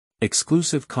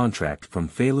Exclusive contract from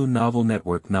Feilu Novel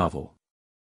Network novel.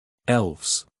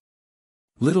 Elves.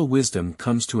 Little wisdom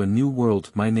comes to a new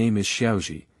world. My name is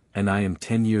Xiaozhi, and I am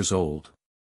 10 years old.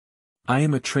 I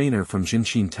am a trainer from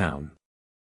Zhenxin Town.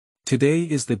 Today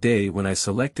is the day when I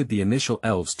selected the initial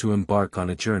elves to embark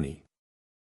on a journey.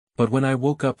 But when I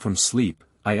woke up from sleep,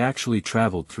 I actually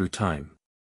traveled through time.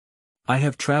 I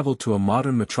have traveled to a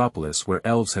modern metropolis where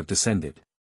elves have descended.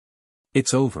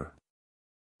 It's over.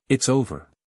 It's over.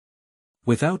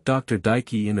 Without Dr.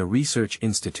 Daiki in a research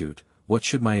institute, what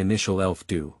should my initial elf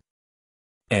do?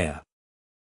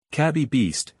 Kabi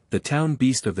Beast, the town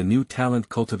beast of the new talent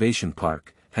cultivation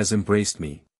park, has embraced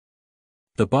me.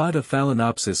 The bod of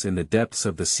Phalaenopsis in the depths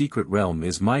of the secret realm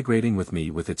is migrating with me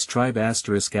with its tribe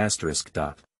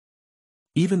 ***.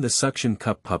 Even the suction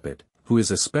cup puppet, who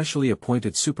is a specially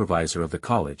appointed supervisor of the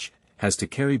college, has to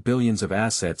carry billions of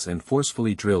assets and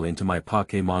forcefully drill into my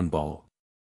Pokémon ball.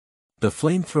 The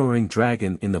flamethrowing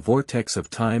dragon in the vortex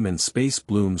of time and space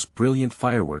blooms brilliant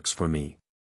fireworks for me.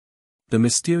 The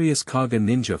mysterious Kaga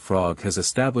ninja frog has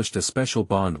established a special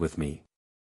bond with me.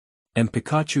 And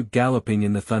Pikachu galloping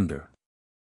in the thunder.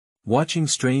 Watching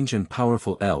strange and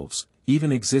powerful elves,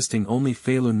 even existing only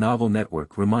Feilu Novel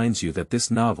Network reminds you that this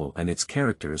novel and its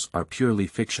characters are purely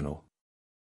fictional.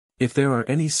 If there are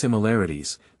any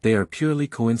similarities, they are purely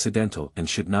coincidental and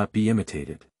should not be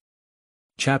imitated.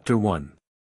 Chapter 1.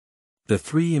 The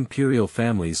 3 Imperial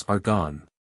families are gone.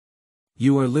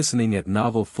 You are listening at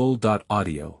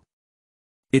novelfull.audio.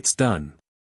 It's done.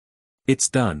 It's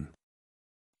done.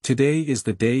 Today is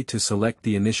the day to select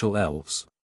the initial elves.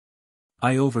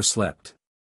 I overslept.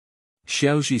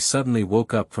 Xiaozhi suddenly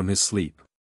woke up from his sleep,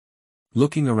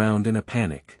 looking around in a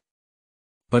panic.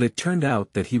 But it turned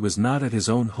out that he was not at his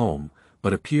own home,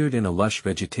 but appeared in a lush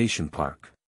vegetation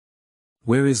park.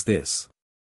 Where is this?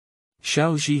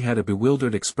 Xiaozhi had a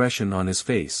bewildered expression on his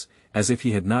face, as if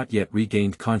he had not yet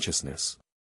regained consciousness.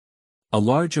 A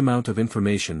large amount of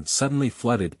information suddenly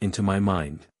flooded into my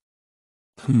mind.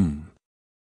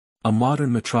 A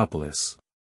modern metropolis.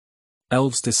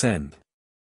 Elves descend.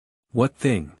 What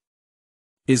thing?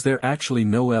 Is there actually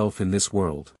no elf in this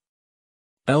world?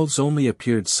 Elves only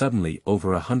appeared suddenly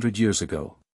over 100 years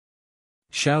ago.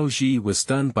 Xiaozhi was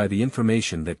stunned by the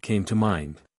information that came to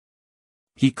mind.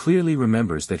 He clearly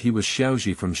remembers that he was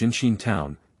Xiaozhi from Zhenxin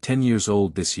Town, 10 years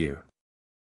old this year.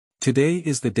 Today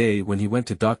is the day when he went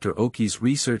to Dr. Oki's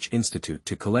research institute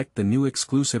to collect the new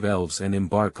exclusive elves and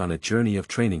embark on a journey of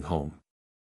training home.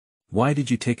 Why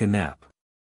did you take a nap?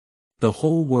 The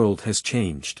whole world has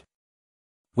changed.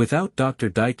 Without Dr.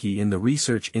 Daiki in the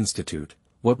research institute,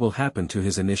 what will happen to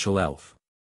his initial elf?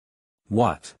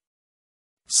 What?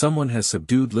 Someone has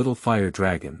subdued little fire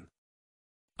dragon.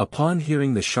 Upon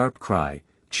hearing the sharp cry,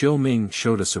 Qiu Ming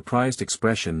showed a surprised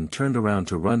expression and turned around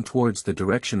to run towards the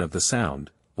direction of the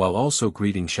sound, while also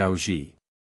greeting Xiaozhi.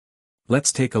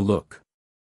 Let's take a look.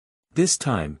 This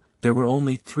time, there were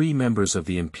only 3 members of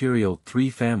the Imperial 3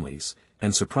 families,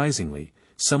 and surprisingly,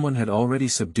 someone had already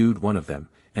subdued one of them,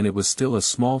 and it was still a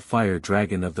small fire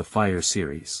dragon of the fire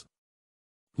series.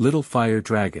 Little Fire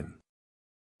Dragon.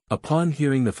 Upon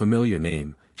hearing the familiar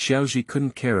name, Xiaozhi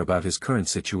couldn't care about his current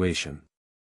situation.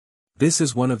 This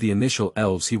is one of the initial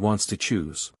elves he wants to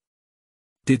choose.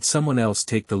 Did someone else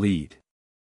take the lead?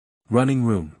 Running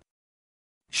room.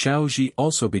 Xiaozhi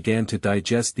also began to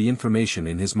digest the information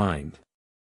in his mind.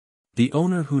 The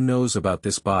owner who knows about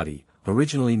this body,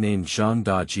 originally named Zhang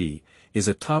Daji, is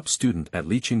a top student at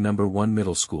Liqing No. 1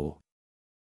 Middle School.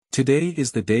 Today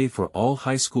is the day for all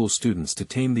high school students to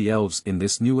tame the elves in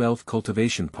this new elf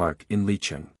cultivation park in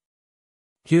Liqing.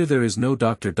 Here there is no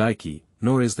Dr. Daiki,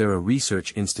 nor is there a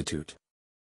research institute.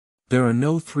 There are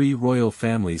no 3 royal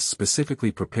families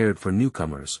specifically prepared for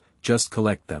newcomers, just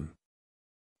collect them.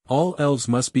 All elves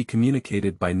must be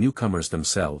communicated by newcomers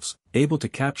themselves, able to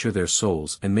capture their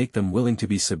souls and make them willing to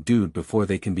be subdued before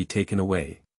they can be taken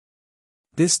away.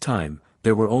 This time,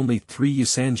 there were only 3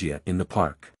 Yusanjia in the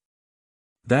park.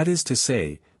 That is to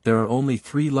say, there are only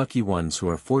 3 lucky ones who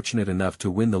are fortunate enough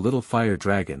to win the little fire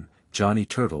dragon, Johnny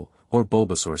Turtle, or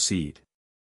Bulbasaur seed.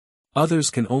 Others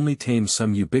can only tame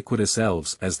some ubiquitous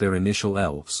elves as their initial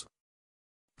elves.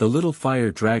 The little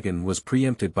fire dragon was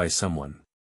preempted by someone.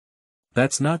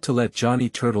 That's not to let Johnny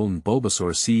Turtle and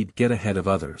Bulbasaur seed get ahead of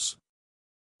others.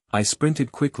 I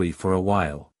sprinted quickly for a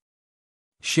while.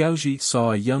 Xiaozhi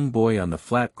saw a young boy on the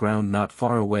flat ground not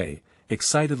far away,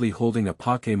 excitedly holding a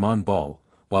Pokémon ball,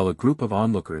 while a group of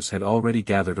onlookers had already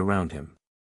gathered around him.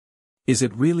 Is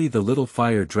it really the little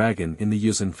fire dragon in the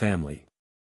Yuzhen family?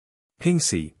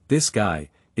 Pingxi, this guy,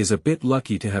 is a bit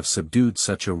lucky to have subdued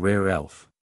such a rare elf.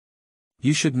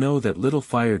 You should know that Little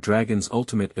Fire Dragon's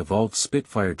ultimate evolved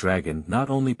Spitfire Dragon not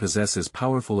only possesses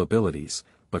powerful abilities,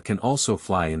 but can also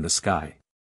fly in the sky.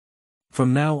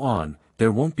 From now on,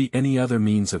 there won't be any other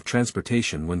means of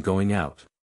transportation when going out.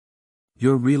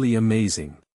 You're really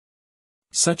amazing.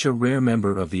 Such a rare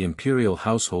member of the Imperial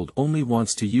household only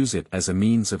wants to use it as a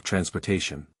means of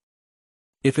transportation.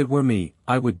 If it were me,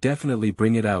 I would definitely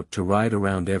bring it out to ride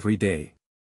around every day.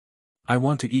 I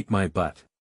want to eat my butt.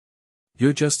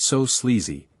 You're just so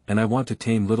sleazy, and I want to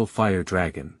tame Little Fire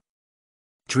Dragon.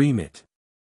 Dream it.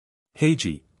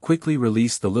 Heiji, quickly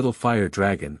release the Little Fire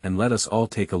Dragon and let us all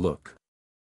take a look.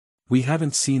 We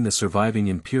haven't seen the surviving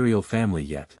Imperial family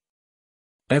yet.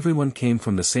 Everyone came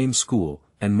from the same school,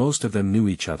 and most of them knew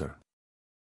each other.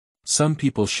 Some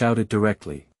people shouted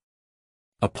directly.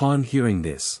 Upon hearing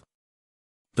this,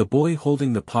 the boy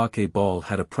holding the Poké ball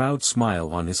had a proud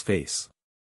smile on his face.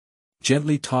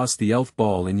 Gently toss the elf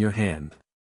ball in your hand.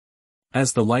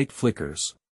 As the light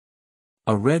flickers,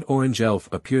 a red-orange elf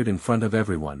appeared in front of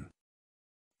everyone.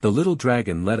 The little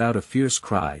dragon let out a fierce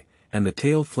cry, and the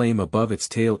tail flame above its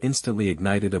tail instantly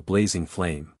ignited a blazing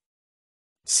flame.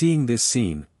 Seeing this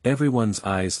scene, everyone's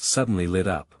eyes suddenly lit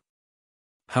up.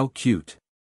 How cute!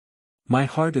 My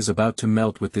heart is about to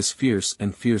melt with this fierce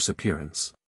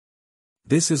appearance.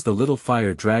 This is the Little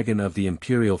Fire Dragon of the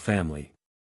Imperial family.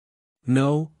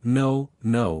 No, no,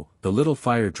 no, the Little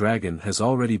Fire Dragon has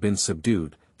already been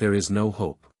subdued, there is no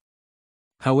hope.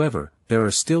 However, there are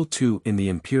still 2 in the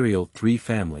Imperial 3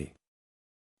 family.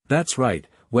 That's right,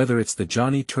 whether it's the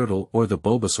Johnny Turtle or the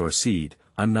Bulbasaur seed,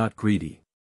 I'm not greedy.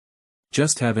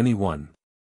 Just have any one.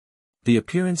 The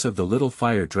appearance of the Little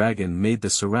Fire Dragon made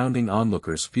the surrounding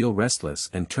onlookers feel restless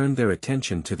and turned their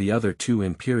attention to the other 2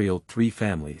 Imperial 3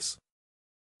 families.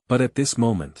 But at this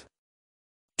moment,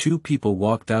 2 people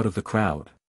walked out of the crowd.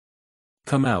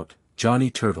 Come out, Johnny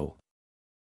Turtle.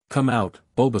 Come out,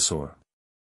 Bulbasaur.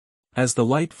 As the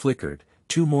light flickered,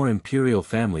 2 more Imperial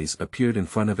families appeared in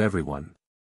front of everyone.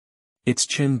 It's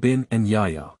Chen Bin and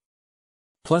Yaya.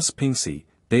 Plus Pingxi,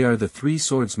 they are the 3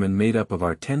 swordsmen made up of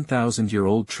our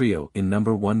 10,000-year-old trio in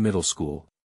number 1 middle school.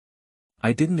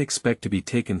 I didn't expect to be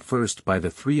taken first by the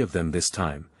 3 of them this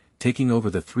time, taking over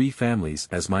the 3 families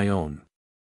as my own.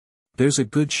 There's a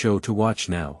good show to watch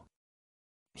now.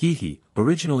 Hee,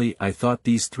 originally I thought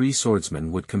these 3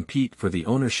 swordsmen would compete for the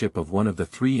ownership of one of the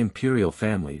 3 Imperial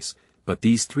families, but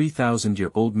these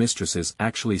 3,000-year-old mistresses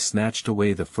actually snatched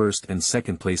away the first and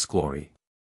second place glory.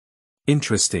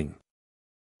 Interesting.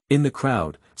 In the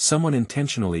crowd, someone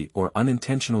intentionally or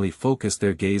unintentionally focused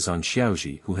their gaze on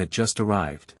Xiaozhi who had just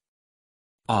arrived.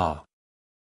 Ah!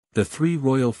 The 3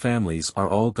 royal families are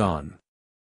all gone.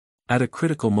 At a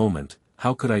critical moment,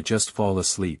 how could I just fall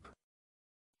asleep?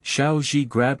 Xiaozhi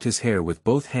grabbed his hair with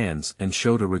both hands and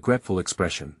showed a regretful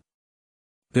expression.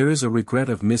 There is a regret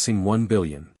of missing 1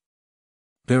 billion.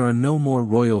 There are no more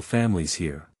royal families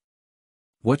here.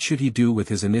 What should he do with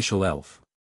his initial elf?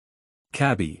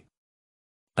 Kabi.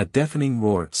 A deafening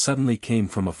roar suddenly came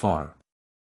from afar.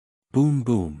 Boom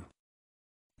boom.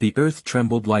 The earth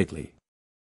trembled lightly.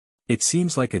 It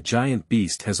seems like a giant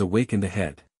beast has awakened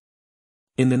ahead.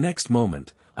 In the next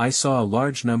moment, I saw a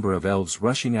large number of elves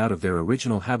rushing out of their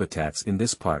original habitats in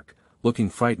this park, looking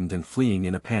frightened and fleeing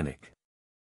in a panic.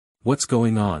 What's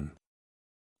going on?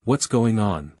 What's going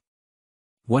on?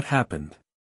 What happened?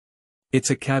 It's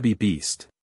a Kabi beast.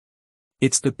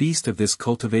 It's the beast of this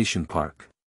cultivation park.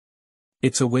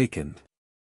 It's awakened.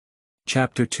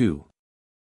 Chapter 2.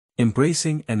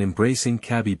 Embracing and Embracing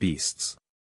Kabi Beasts.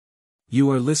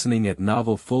 You are listening at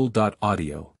Novel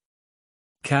Full.audio.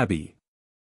 Kabi.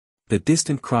 The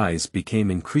distant cries became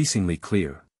increasingly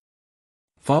clear.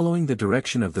 Following the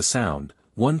direction of the sound,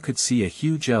 one could see a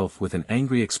huge elf with an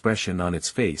angry expression on its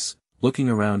face, looking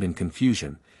around in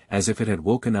confusion, as if it had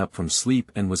woken up from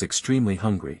sleep and was extremely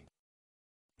hungry.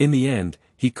 In the end,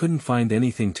 he couldn't find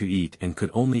anything to eat and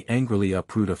could only angrily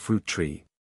uproot a fruit tree.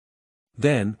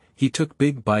 Then, he took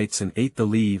big bites and ate the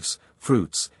leaves,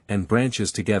 fruits, and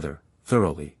branches together,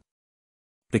 thoroughly.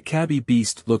 The Kabi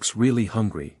beast looks really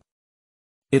hungry.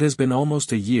 It has been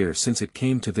almost a year since it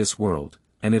came to this world,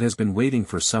 and it has been waiting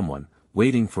for someone,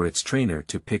 waiting for its trainer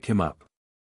to pick him up.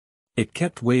 It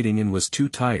kept waiting and was too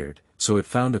tired, so it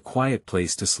found a quiet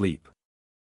place to sleep.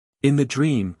 In the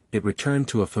dream, it returned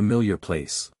to a familiar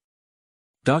place.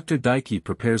 Dr. Daiki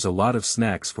prepares a lot of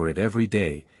snacks for it every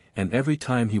day, and every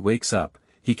time he wakes up,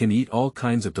 he can eat all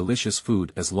kinds of delicious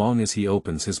food as long as he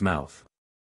opens his mouth.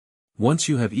 Once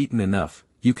you have eaten enough,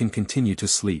 you can continue to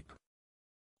sleep.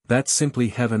 That's simply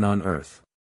heaven on earth.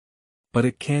 But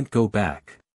it can't go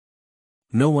back.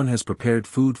 No one has prepared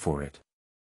food for it.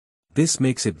 This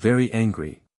makes it very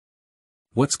angry.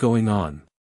 What's going on?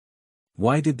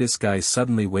 Why did this guy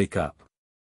suddenly wake up?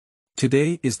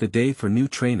 Today is the day for new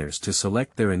trainers to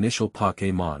select their initial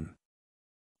Pokémon.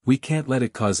 We can't let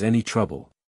it cause any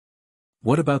trouble.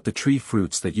 What about the tree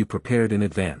fruits that you prepared in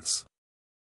advance?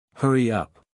 Hurry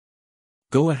up.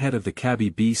 Go ahead of the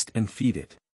Kabi beast and feed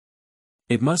it.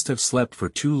 It must have slept for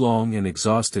too long and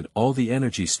exhausted all the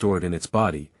energy stored in its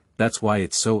body, that's why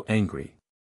it's so angry.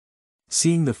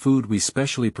 Seeing the food we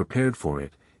specially prepared for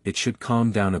it, it should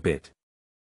calm down a bit.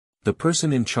 The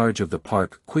person in charge of the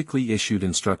park quickly issued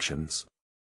instructions.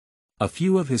 A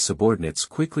few of his subordinates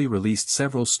quickly released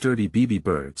several sturdy BB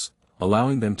birds,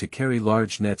 allowing them to carry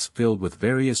large nets filled with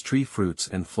various tree fruits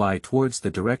and fly towards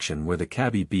the direction where the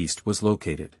Kabi beast was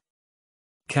located.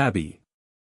 Kabi.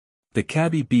 The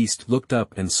Kabi beast looked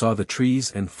up and saw the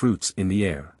trees and fruits in the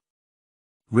air.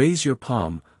 Raise your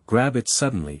palm, grab it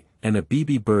suddenly, and a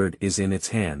BB bird is in its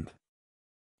hand.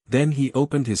 Then he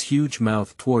opened his huge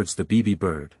mouth towards the BB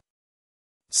bird.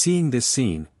 Seeing this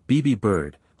scene, BB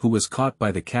bird, who was caught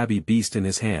by the Kabi beast in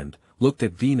his hand, looked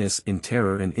at Venus in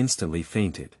terror and instantly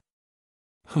fainted.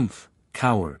 Humph,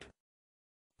 coward.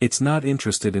 It's not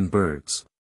interested in birds.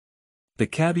 The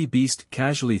Kabi beast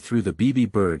casually threw the BB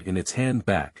bird in its hand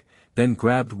back, then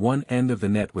grabbed one end of the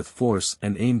net with force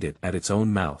and aimed it at its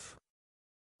own mouth.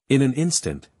 In an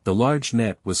instant, the large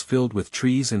net was filled with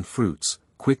trees and fruits,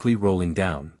 quickly rolling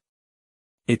down.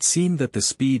 It seemed that the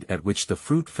speed at which the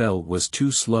fruit fell was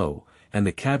too slow, and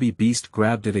the Kabi beast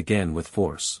grabbed it again with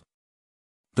force.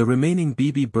 The remaining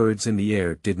BB birds in the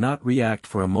air did not react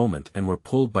for a moment and were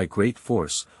pulled by great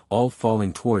force, all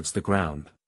falling towards the ground.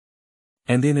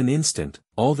 And in an instant,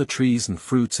 all the trees and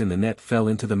fruits in the net fell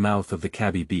into the mouth of the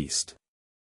Kabi beast.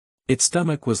 Its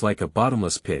stomach was like a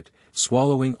bottomless pit,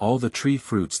 swallowing all the tree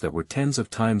fruits that were tens of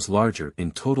times larger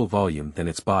in total volume than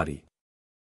its body.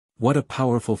 What a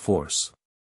powerful force!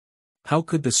 How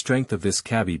could the strength of this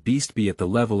Kabi beast be at the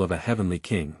level of a heavenly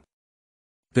king?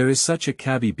 There is such a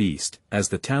Kabi beast, as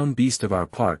the town beast of our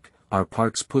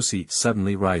park's pussy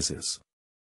suddenly rises.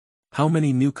 How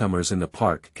many newcomers in the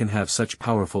park can have such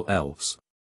powerful elves?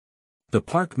 The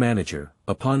park manager,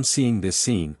 upon seeing this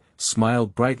scene,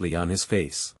 smiled brightly on his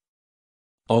face.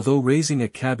 Although raising a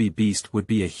Kabi beast would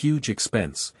be a huge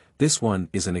expense, this one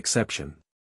is an exception.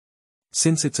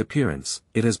 Since its appearance,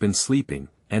 it has been sleeping,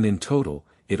 and in total,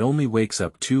 it only wakes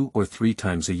up 2 or 3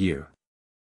 times a year.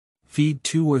 Feed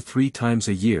 2 or 3 times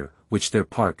a year, which their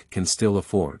park can still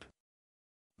afford.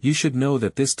 You should know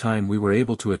that this time we were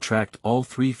able to attract all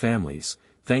 3 families,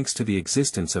 thanks to the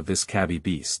existence of this Kabi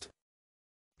beast.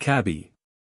 Kabi.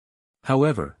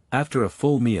 However, after a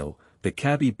full meal, the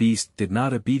Kabi beast did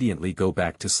not obediently go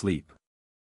back to sleep.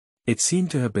 It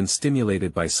seemed to have been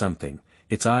stimulated by something,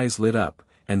 its eyes lit up,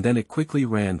 and then it quickly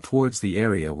ran towards the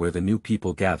area where the new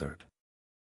people gathered.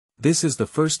 This is the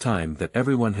first time that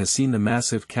everyone has seen the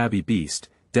massive Kabi beast,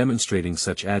 demonstrating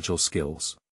such agile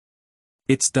skills.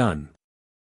 It's done.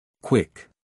 Quick.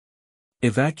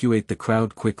 Evacuate the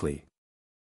crowd quickly.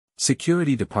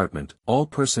 Security department, all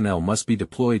personnel must be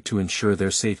deployed to ensure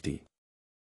their safety.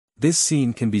 This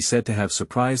scene can be said to have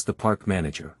surprised the park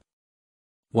manager.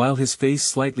 While his face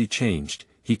slightly changed,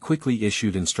 he quickly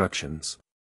issued instructions.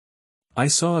 I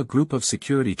saw a group of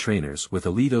security trainers with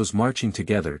Alitos marching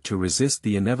together to resist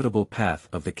the inevitable path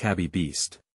of the Kabi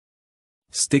beast.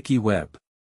 Sticky web.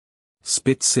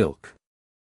 Spit silk.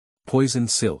 Poison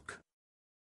silk.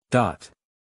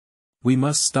 We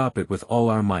must stop it with all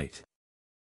our might.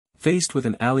 Faced with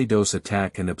an Alitos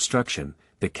attack and obstruction,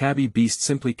 the Kabi beast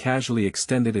simply casually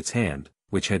extended its hand,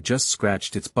 which had just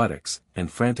scratched its buttocks, and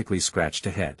frantically scratched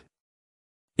ahead.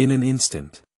 In an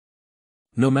instant.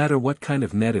 No matter what kind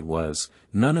of net it was,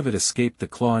 none of it escaped the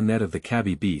claw net of the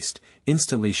Kabi beast,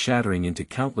 instantly shattering into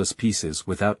countless pieces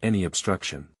without any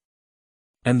obstruction.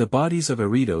 And the bodies of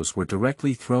Alitos were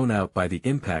directly thrown out by the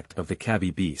impact of the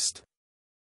Kabi beast.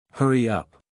 Hurry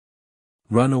up.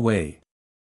 Run away.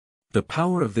 The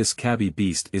power of this Kabi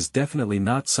beast is definitely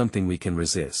not something we can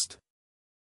resist.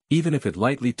 Even if it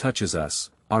lightly touches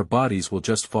us, our bodies will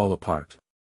just fall apart.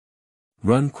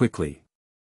 Run quickly.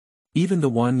 Even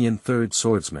the Wanyan third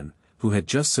swordsman, who had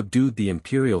just subdued the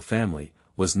Imperial family,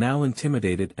 was now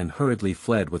intimidated and hurriedly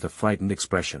fled with a frightened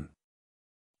expression.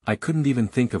 I couldn't even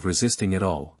think of resisting at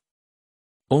all.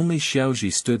 Only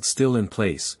Xiaozhi stood still in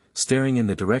place, staring in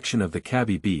the direction of the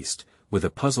Kabi beast, with a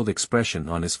puzzled expression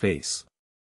on his face.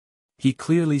 He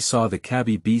clearly saw the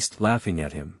Kabi beast laughing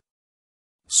at him.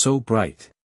 So bright.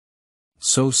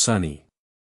 So sunny.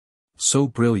 So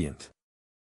brilliant.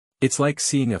 It's like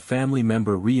seeing a family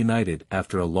member reunited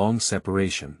after a long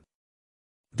separation.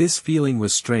 This feeling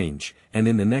was strange, and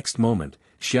in the next moment,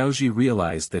 Xiaozhi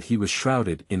realized that he was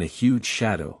shrouded in a huge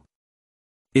shadow.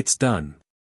 It's done.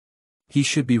 He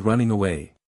should be running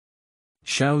away.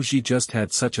 Xiaozhi just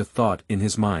had such a thought in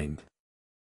his mind.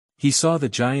 He saw the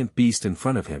giant beast in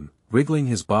front of him, wriggling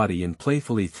his body and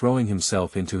playfully throwing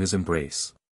himself into his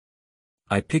embrace.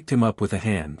 I picked him up with a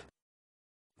hand.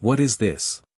 What is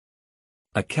this?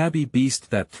 A Kabi beast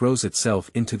that throws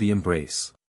itself into the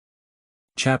embrace.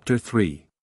 Chapter 3.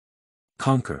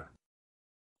 Conquer.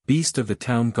 Beast of the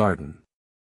Town Garden.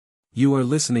 You are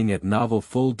listening at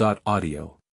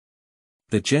novelfull.audio.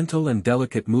 The gentle and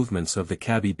delicate movements of the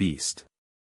Kabi beast.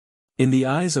 In the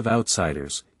eyes of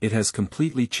outsiders, it has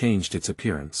completely changed its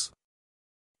appearance.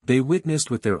 They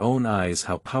witnessed with their own eyes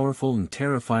how powerful and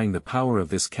terrifying the power of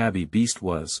this Kabi beast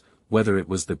was, whether it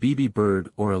was the BB bird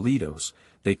or Alitos,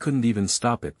 they couldn't even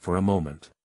stop it for a moment.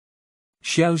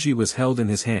 Xiaozhi was held in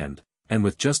his hand, and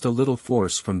with just a little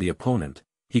force from the opponent,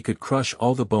 he could crush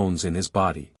all the bones in his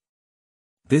body.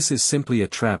 This is simply a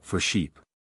trap for sheep.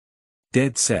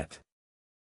 Dead set.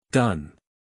 Done.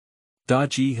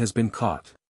 Daji has been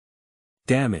caught.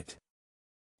 Damn it.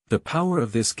 The power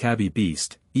of this Kabi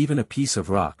beast, even a piece of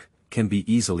rock, can be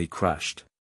easily crushed.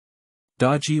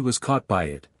 Daji was caught by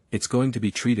it, it's going to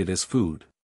be treated as food.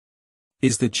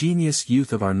 Is the genius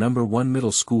youth of our number 1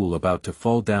 middle school about to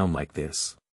fall down like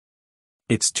this?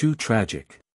 It's too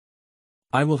tragic.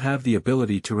 I will have the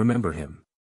ability to remember him.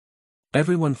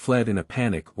 Everyone fled in a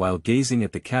panic while gazing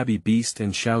at the Kabi beast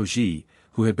and Xiaozhi,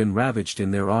 who had been ravaged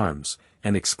in their arms,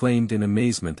 and exclaimed in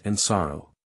amazement and sorrow.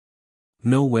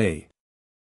 No way.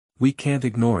 We can't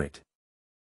ignore it.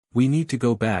 We need to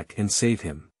go back and save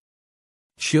him.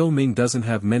 Xiaoming doesn't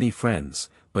have many friends,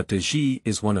 but Daji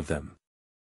is one of them.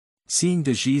 Seeing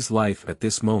Daji's life at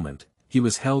this moment, he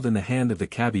was held in the hand of the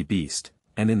Kabi beast,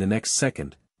 and in the next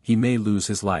second, he may lose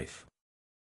his life.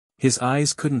 His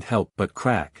eyes couldn't help but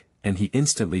crack, and he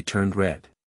instantly turned red.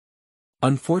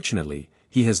 Unfortunately,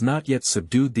 he has not yet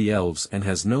subdued the elves and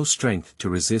has no strength to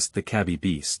resist the Kabi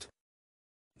beast.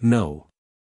 No.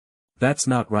 That's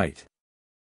not right.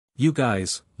 You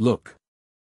guys, look.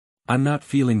 I'm not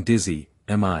feeling dizzy,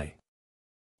 am I?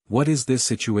 What is this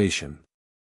situation?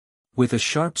 With a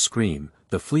sharp scream,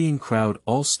 the fleeing crowd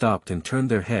all stopped and turned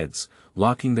their heads,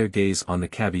 locking their gaze on the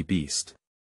Kabi beast.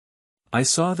 I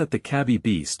saw that the Kabi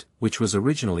beast, which was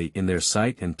originally in their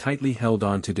sight and tightly held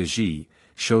on to Daji,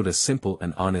 showed a simple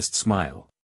and honest smile.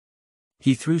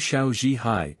 He threw Xiaozhi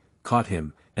high, caught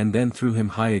him, and then threw him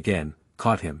high again,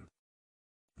 caught him.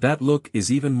 That look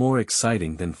is even more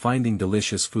exciting than finding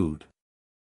delicious food.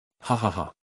 Ha ha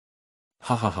ha.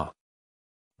 Ha ha ha.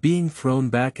 Being thrown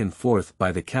back and forth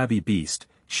by the Kabi beast,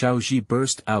 Xiaozhi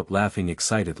burst out laughing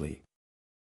excitedly.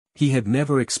 He had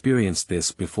never experienced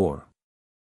this before.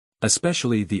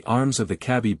 Especially the arms of the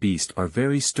Kabi beast are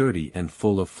very sturdy and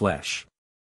full of flesh.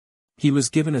 He was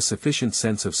given a sufficient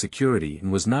sense of security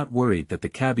and was not worried that the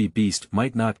Kabi beast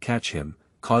might not catch him,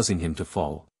 causing him to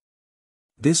fall.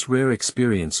 This rare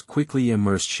experience quickly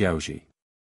immersed Xiaozhi.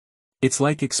 It's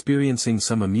like experiencing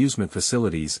some amusement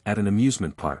facilities at an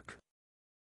amusement park.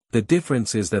 The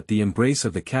difference is that the embrace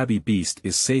of the Kabi beast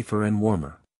is safer and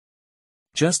warmer.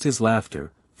 Just his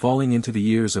laughter, falling into the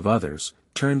ears of others,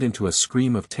 turned into a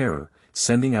scream of terror,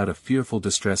 sending out a fearful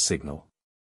distress signal.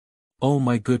 Oh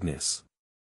my goodness.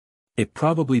 It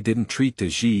probably didn't treat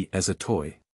Daji as a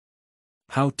toy.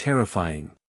 How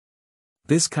terrifying.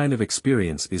 This kind of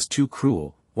experience is too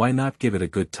cruel, why not give it a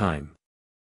good time?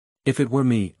 If it were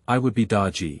me, I would be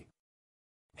Daji.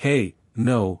 Hey,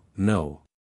 no, no.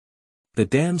 The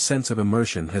damn sense of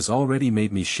immersion has already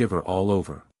made me shiver all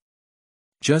over.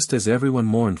 Just as everyone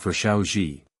mourned for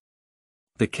Xiaozhi.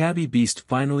 The Kabi beast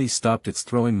finally stopped its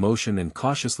throwing motion and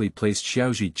cautiously placed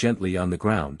Xiaozhi gently on the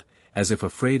ground, as if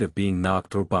afraid of being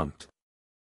knocked or bumped.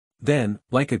 Then,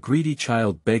 like a greedy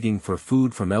child begging for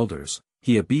food from elders,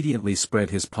 he obediently spread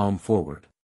his palm forward.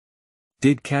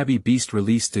 Did Kabi beast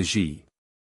release Daji?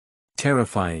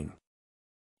 Terrifying.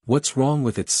 What's wrong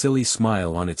with its silly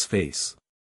smile on its face?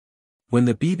 When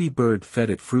the BB bird fed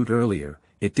it fruit earlier,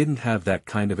 it didn't have that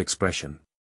kind of expression.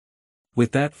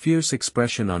 With that fierce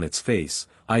expression on its face,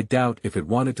 I doubt if it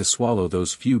wanted to swallow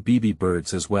those few BB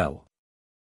birds as well.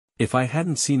 If I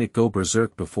hadn't seen it go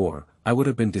berserk before, I would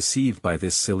have been deceived by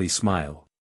this silly smile.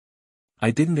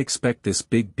 I didn't expect this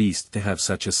big beast to have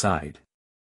such a side.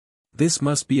 This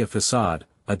must be a facade,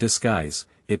 a disguise,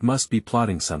 it must be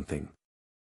plotting something.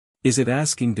 Is it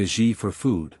asking Daji for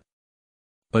food?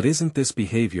 But isn't this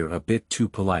behavior a bit too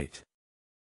polite?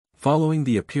 Following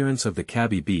the appearance of the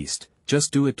Kabi beast,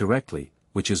 just do it directly,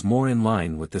 which is more in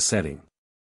line with the setting.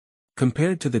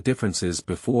 Compared to the differences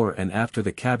before and after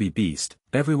the Kabi beast,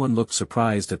 everyone looked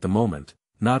surprised at the moment,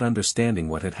 not understanding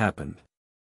what had happened.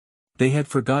 They had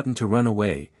forgotten to run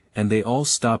away, and they all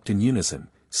stopped in unison,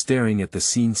 staring at the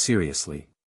scene seriously.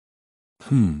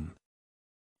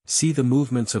 See the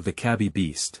movements of the Kabi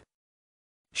beast.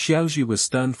 Xiaozhi was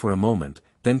stunned for a moment,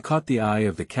 then caught the eye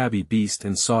of the Kabi beast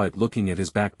and saw it looking at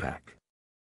his backpack.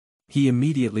 He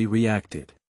immediately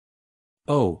reacted.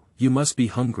 "Oh, you must be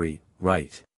hungry,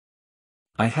 right?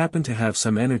 I happen to have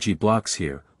some energy blocks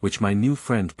here, which my new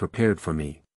friend prepared for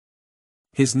me.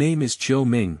 His name is Chiu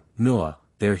Ming, Noah,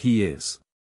 there he is."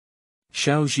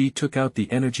 Xiaozhi took out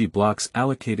the energy blocks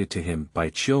allocated to him by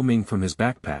Chiu Ming from his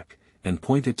backpack, and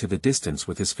pointed to the distance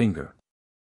with his finger.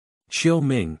 Chiu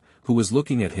Ming, who was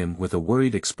looking at him with a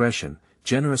worried expression,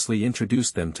 generously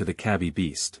introduced them to the Kabi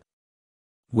beast.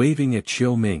 Waving at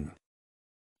Chiu Ming,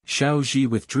 Xiaozhi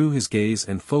withdrew his gaze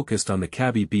and focused on the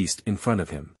Kabi beast in front of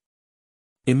him.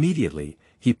 Immediately,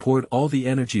 he poured all the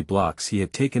energy blocks he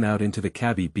had taken out into the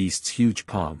Kabi beast's huge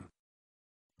palm.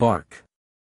 Bark!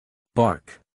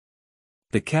 Bark!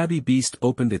 The Kabi beast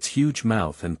opened its huge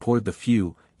mouth and poured the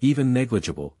few, even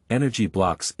negligible, energy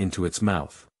blocks into its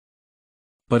mouth.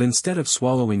 But instead of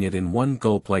swallowing it in one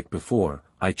gulp like before,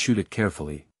 I chewed it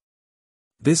carefully.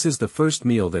 This is the first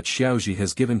meal that Xiaozhi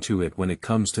has given to it when it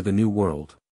comes to the new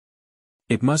world.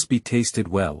 It must be tasted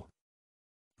well.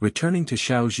 Returning to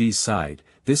Xiaozhi's side,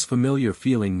 this familiar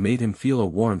feeling made him feel a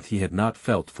warmth he had not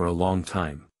felt for a long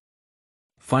time.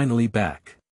 Finally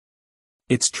back.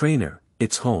 Its trainer,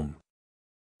 its home.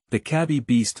 The Kabi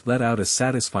beast let out a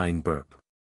satisfying burp.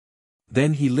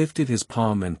 Then he lifted his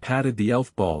palm and patted the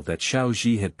elf ball that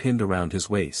Xiaozhi had pinned around his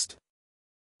waist.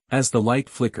 As the light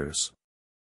flickers,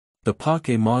 the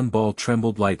Pokémon ball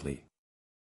trembled lightly.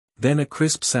 Then a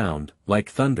crisp sound, like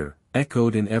thunder,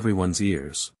 echoed in everyone's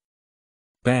ears.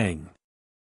 Bang!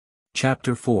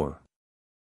 Chapter 4.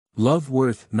 Love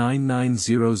Worth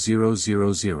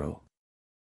 990000.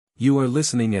 You are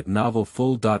listening at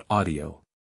novelfull.audio.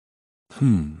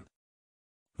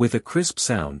 With a crisp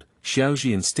sound,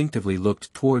 Xiaozhi instinctively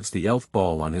looked towards the elf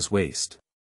ball on his waist.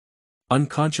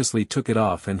 Unconsciously took it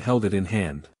off and held it in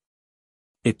hand.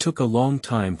 It took a long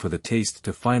time for the taste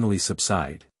to finally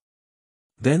subside.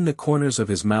 Then the corners of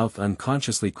his mouth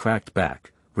unconsciously cracked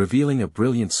back, revealing a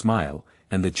brilliant smile,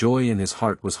 and the joy in his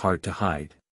heart was hard to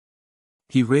hide.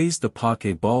 He raised the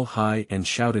Poké ball high and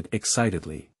shouted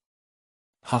excitedly.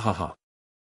 "Ha ha ha!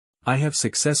 I have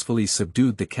successfully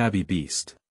subdued the Kabi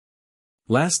beast."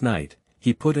 Last night,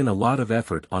 he put in a lot of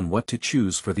effort on what to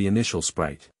choose for the initial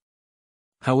sprite.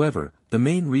 However, the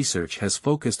main research has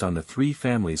focused on the three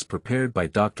families prepared by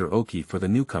Dr. Oki for the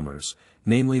newcomers,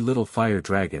 namely Little Fire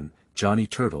Dragon, Johnny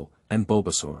Turtle, and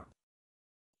Bulbasaur.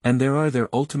 And there are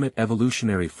their ultimate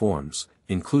evolutionary forms,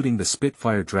 including the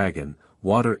Spitfire Dragon,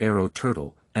 Water Arrow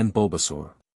Turtle, and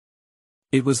Bulbasaur.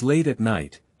 It was late at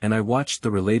night, and I watched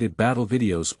the related battle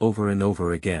videos over and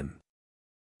over again.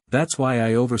 That's why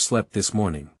I overslept this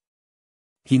morning.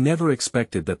 He never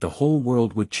expected that the whole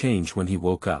world would change when he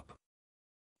woke up.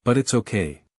 But it's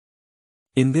okay.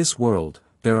 In this world,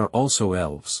 there are also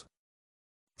elves.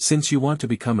 Since you want to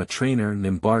become a trainer and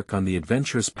embark on the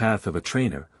adventurous path of a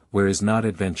trainer, where is not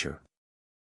adventure?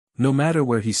 No matter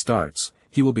where he starts,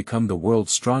 he will become the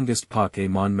world's strongest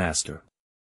Pokémon master.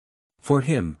 For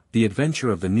him, the adventure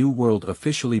of the new world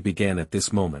officially began at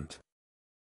this moment.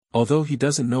 Although he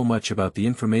doesn't know much about the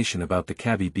information about the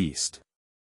Kabi beast.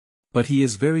 But he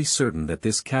is very certain that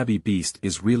this Kabi beast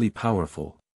is really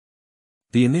powerful.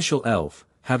 The initial elf,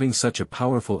 having such a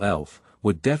powerful elf,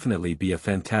 would definitely be a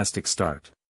fantastic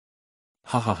start.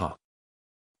 Ha ha ha.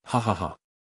 Ha ha ha.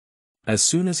 As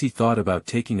soon as he thought about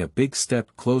taking a big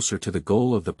step closer to the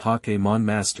goal of the Pokémon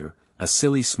Master, a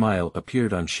silly smile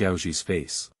appeared on Xiaozhi's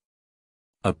face.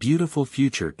 A beautiful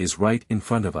future is right in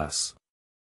front of us.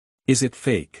 Is it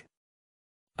fake?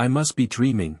 I must be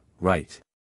dreaming, right?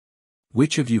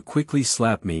 Which of you quickly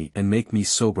slap me and make me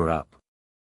sober up?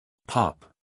 Pop.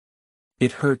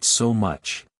 It hurts so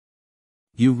much.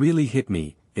 You really hit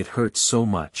me, it hurts so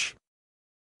much.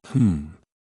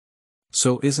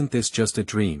 So isn't this just a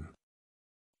dream?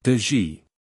 Deji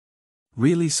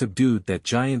really subdued that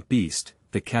giant beast,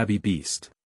 the Kabi beast.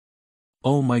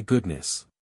 Oh my goodness.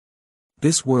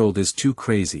 This world is too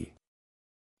crazy.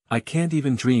 I can't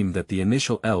even dream that the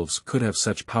initial elves could have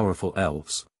such powerful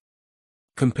elves.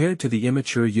 Compared to the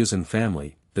immature Yuzhen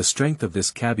family, the strength of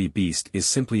this Kabi beast is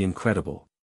simply incredible.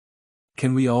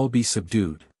 Can we all be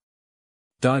subdued?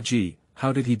 Daji,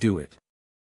 how did he do it?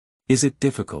 Is it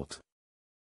difficult?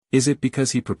 Is it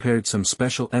because he prepared some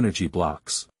special energy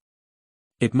blocks?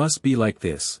 It must be like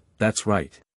this, that's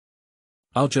right.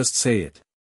 I'll just say it.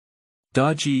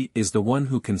 Daji is the one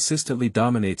who consistently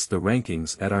dominates the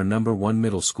rankings at our #1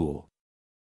 middle school.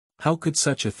 How could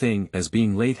such a thing as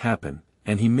being late happen,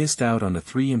 and he missed out on the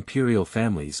 3 Imperial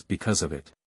families because of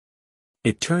it?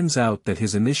 It turns out that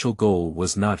his initial goal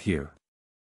was not here.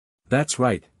 That's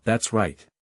right, that's right.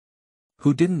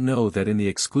 Who didn't know that in the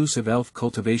exclusive elf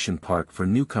cultivation park for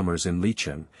newcomers in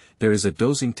Licheng, there is a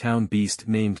dozing town beast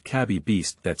named Kabi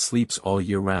beast that sleeps all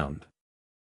year round?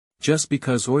 Just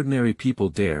because ordinary people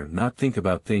dare not think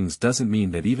about things doesn't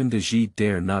mean that even Daji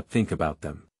dare not think about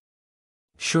them.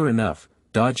 Sure enough,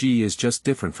 Daji is just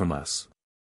different from us.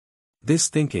 This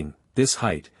thinking, this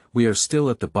height, we are still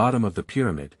at the bottom of the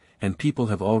pyramid, and people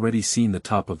have already seen the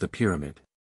top of the pyramid.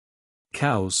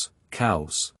 Cows,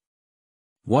 cows.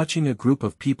 Watching a group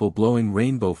of people blowing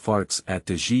rainbow farts at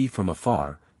Daji from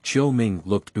afar, Qiu Ming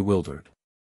looked bewildered.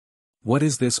 What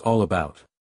is this all about?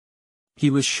 He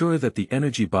was sure that the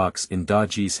energy box in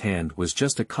Daji's hand was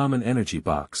just a common energy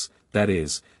box, that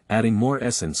is, adding more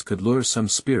essence could lure some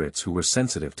spirits who were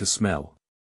sensitive to smell.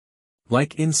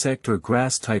 Like insect or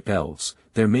grass-type elves,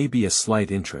 there may be a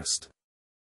slight interest.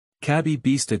 Kabi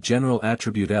beast a general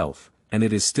attribute elf, and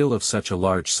it is still of such a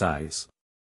large size.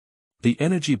 The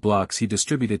energy blocks he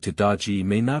distributed to Daji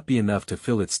may not be enough to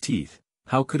fill its teeth.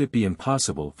 How could it be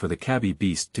impossible for the Kabi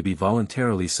beast to be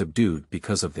voluntarily subdued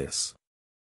because of this?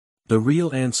 The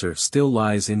real answer still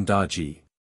lies in Daji.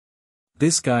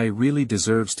 This guy really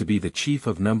deserves to be the chief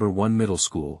of No. 1 middle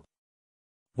school.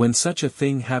 When such a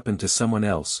thing happened to someone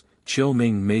else, Qiu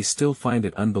Ming may still find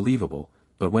it unbelievable,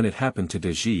 but when it happened to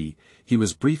Daji, he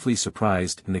was briefly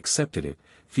surprised and accepted it,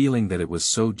 feeling that it was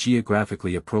so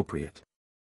geographically appropriate.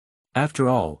 After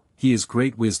all, he is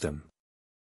great wisdom.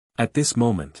 At this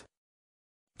moment,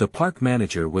 the park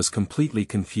manager was completely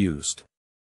confused.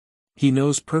 He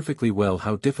knows perfectly well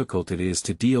how difficult it is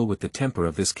to deal with the temper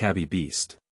of this Kabi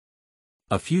beast.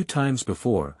 A few times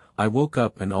before, I woke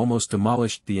up and almost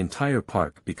demolished the entire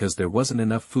park because there wasn't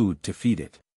enough food to feed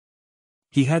it.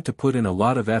 He had to put in a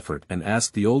lot of effort and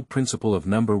ask the old principal of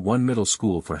No. 1 middle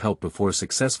school for help before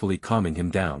successfully calming him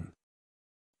down.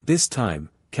 This time,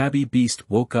 Kabi beast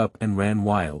woke up and ran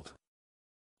wild.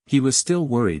 He was still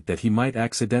worried that he might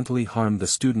accidentally harm the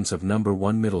students of No.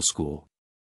 1 middle school.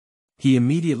 He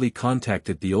immediately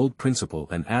contacted the old principal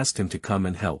and asked him to come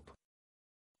and help.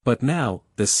 But now,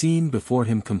 the scene before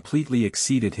him completely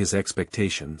exceeded his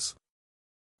expectations.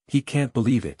 He can't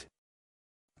believe it.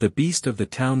 The beast of the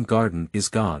town garden is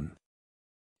gone.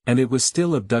 And it was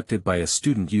still abducted by a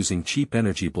student using cheap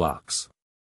energy blocks.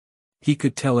 He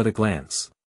could tell at a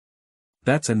glance.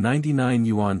 That's a 99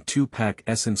 yuan 2-pack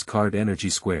essence card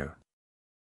energy square.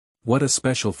 What a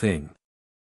special thing.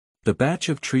 The batch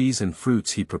of trees and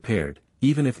fruits he prepared,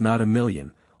 even if not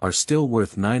 1,000,000, are still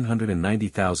worth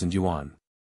 990,000 yuan.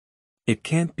 It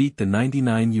can't beat the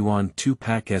 99 yuan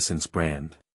 2-pack essence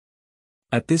brand.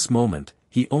 At this moment,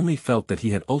 he only felt that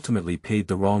he had ultimately paid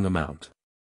the wrong amount.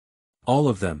 All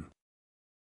of them.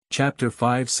 Chapter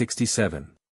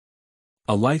 567.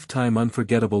 A Lifetime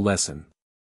Unforgettable Lesson.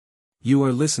 You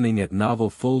are listening at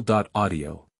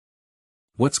novelfull.audio.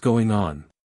 What's going on?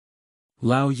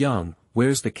 Lao Yang,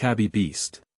 where's the Kabi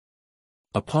beast?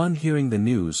 Upon hearing the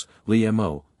news, Li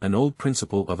Mo, an old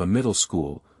principal of a middle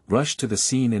school, rushed to the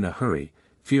scene in a hurry,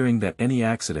 fearing that any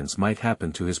accidents might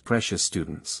happen to his precious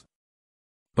students.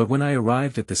 But when I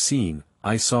arrived at the scene,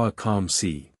 I saw a calm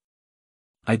sea.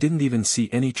 I didn't even see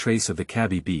any trace of the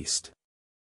Kabi beast.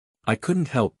 I couldn't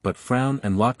help but frown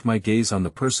and locked my gaze on the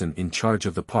person in charge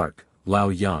of the park, Lao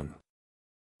Yang.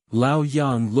 Lao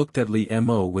Yang looked at Li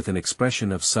Mo with an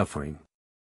expression of suffering.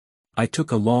 I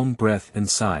took a long breath and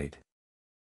sighed.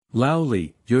 Lao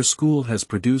Li, your school has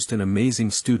produced an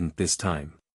amazing student this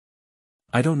time.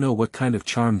 I don't know what kind of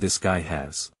charm this guy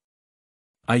has.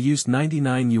 I used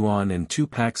 99 yuan and 2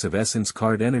 packs of essence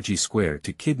card energy square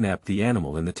to kidnap the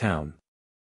animal in the town.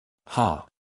 Ha!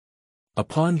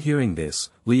 Upon hearing this,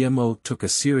 Li Mo took a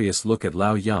serious look at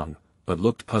Lao Yang, but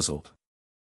looked puzzled.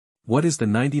 What is the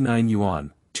 99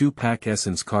 yuan, 2-pack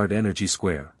essence card energy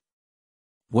square?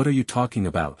 What are you talking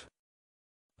about?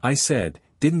 I said,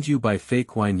 didn't you buy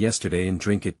fake wine yesterday and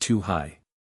drink it too high?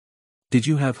 Did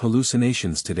you have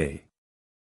hallucinations today?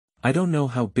 I don't know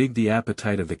how big the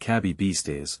appetite of the Kabi beast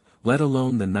is, let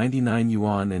alone the 99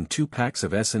 yuan and 2 packs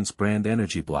of essence brand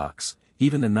energy blocks.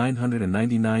 Even the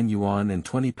 999 yuan and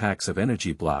 20 packs of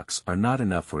energy blocks are not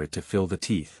enough for it to fill the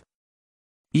teeth.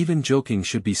 Even joking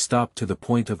should be stopped to the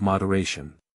point of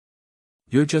moderation.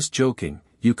 You're just joking,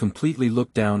 you completely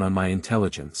look down on my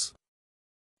intelligence.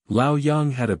 Lao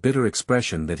Yang had a bitter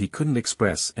expression that he couldn't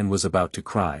express and was about to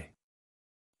cry.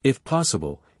 If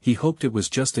possible, he hoped it was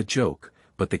just a joke,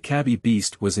 but the Kabi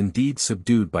beast was indeed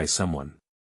subdued by someone.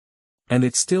 And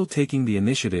it's still taking the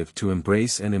initiative to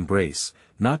embrace,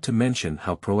 not to mention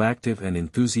how proactive and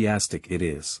enthusiastic it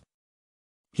is.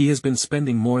 He has been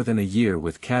spending more than a year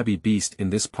with Kabi Beast in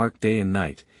this park day and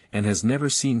night, and has never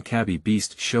seen Kabi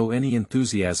Beast show any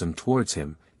enthusiasm towards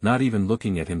him, not even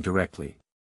looking at him directly.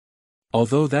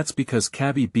 Although that's because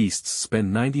Kabi Beasts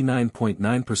spend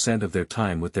 99.9% of their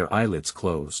time with their eyelids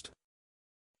closed.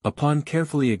 Upon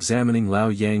carefully examining Lao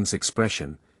Yang's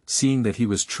expression, seeing that he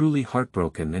was truly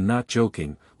heartbroken and not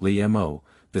joking, Li Mo,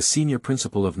 the senior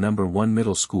principal of No. 1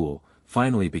 middle school,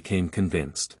 finally became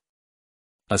convinced.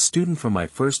 A student from my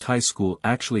first high school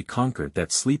actually conquered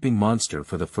that sleeping monster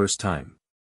for the first time.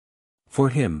 For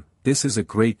him, this is a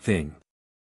great thing.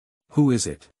 Who is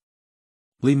it?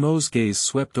 Li Mo's gaze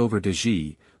swept over De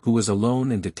Ji, who was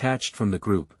alone and detached from the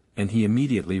group, and he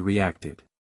immediately reacted.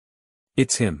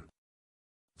 It's him.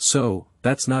 So,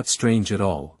 that's not strange at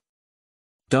all.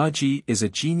 Daji is a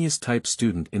genius-type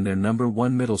student in their No.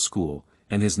 1 middle school,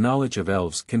 and his knowledge of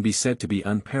elves can be said to be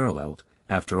unparalleled.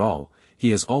 After all,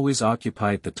 he has always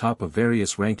occupied the top of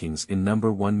various rankings in No.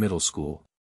 1 middle school.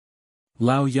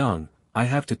 Lao Yang, I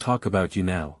have to talk about you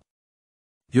now.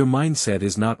 Your mindset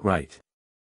is not right.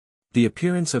 The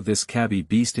appearance of this Kabi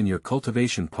Beast in your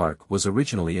cultivation park was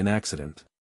originally an accident.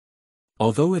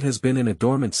 Although it has been in a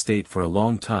dormant state for a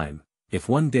long time, if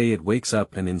one day it wakes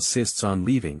up and insists on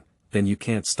leaving, then you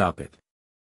can't stop it.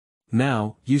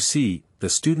 Now, you see, the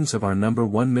students of our No.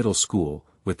 1 middle school,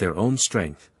 with their own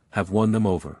strength, have won them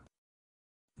over.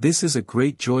 This is a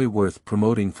great joy worth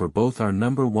promoting for both our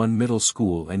No. 1 middle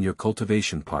school and your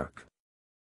cultivation park.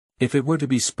 If it were to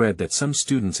be spread that some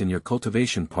students in your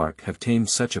cultivation park have tamed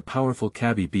such a powerful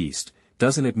Kabi Beast,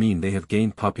 doesn't it mean they have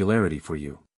gained popularity for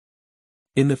you?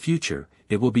 In the future,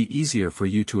 it will be easier for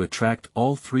you to attract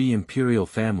all 3 Imperial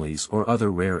families or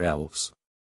other rare elves.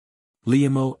 Li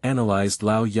Mo analyzed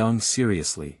Lao Yang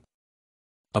seriously.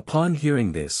 Upon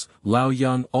hearing this, Lao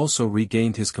Yang also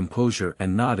regained his composure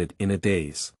and nodded in a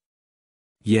daze.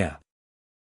 Yeah.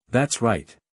 That's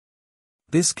right.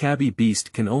 This Kabi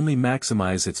Beast can only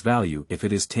maximize its value if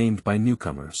it is tamed by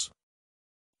newcomers.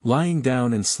 Lying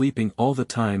down and sleeping all the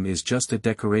time is just a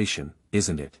decoration,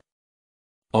 isn't it?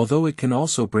 Although it can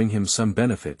also bring him some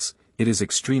benefits, it is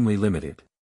extremely limited.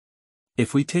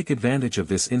 If we take advantage of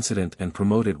this incident and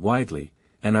promote it widely,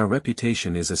 and our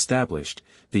reputation is established,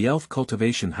 the elf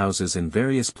cultivation houses in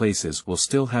various places will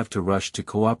still have to rush to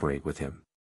cooperate with him.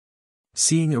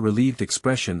 Seeing a relieved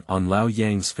expression on Lao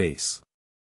Yang's face,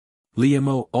 Li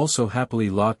Mo also happily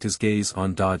locked his gaze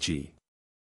on Daji.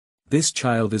 This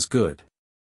child is good.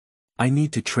 I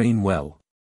need to train well.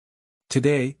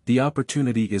 Today, the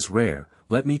opportunity is rare,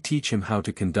 let me teach him how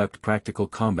to conduct practical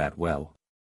combat well.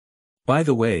 By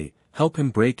the way, help him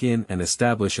break in and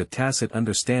establish a tacit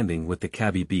understanding with the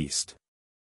Kabi Beast.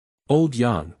 Old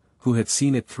Yang, who had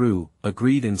seen it through,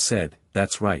 agreed and said,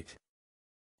 that's right.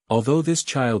 Although this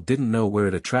child didn't know where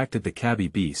it attracted the Kabi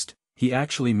Beast, he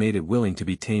actually made it willing to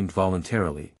be tamed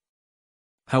voluntarily.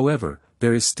 However,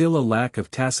 there is still a lack of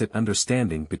tacit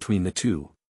understanding between the two.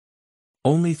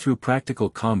 Only through practical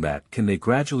combat can they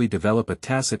gradually develop a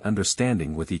tacit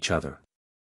understanding with each other.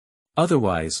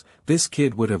 Otherwise, this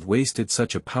kid would have wasted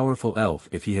such a powerful elf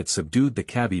if he had subdued the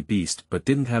Kabi Beast but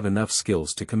didn't have enough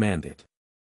skills to command it.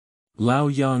 Lao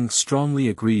Yang strongly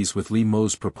agrees with Li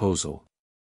Mo's proposal.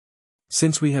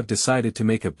 Since we have decided to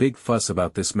make a big fuss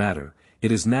about this matter,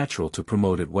 it is natural to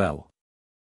promote it well.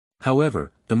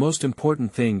 However, the most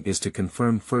important thing is to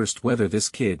confirm first whether this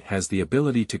kid has the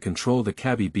ability to control the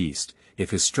Kabi Beast,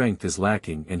 if his strength is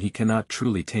lacking and he cannot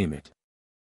truly tame it.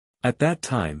 At that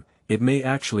time, it may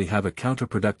actually have a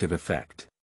counterproductive effect.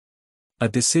 A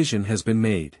decision has been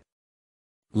made.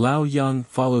 Lao Yang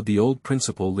followed the old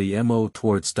principal Li Mo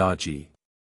towards Daji.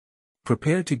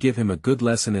 Prepare to give him a good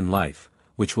lesson in life,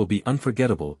 which will be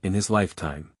unforgettable in his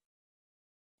lifetime.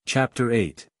 Chapter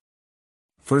 8.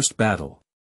 First Battle.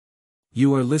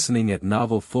 You are listening at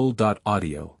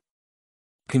novelfull.audio.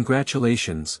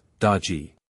 Congratulations,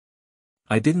 Daji.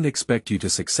 I didn't expect you to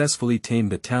successfully tame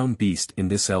the town beast in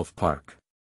this elf park.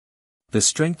 The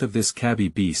strength of this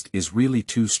Kabi Beast is really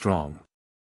too strong.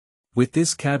 With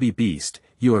this Kabi Beast,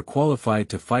 you are qualified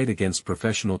to fight against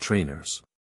professional trainers.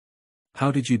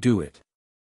 How did you do it?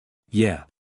 Yeah.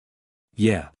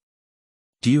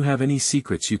 Do you have any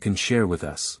secrets you can share with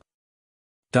us?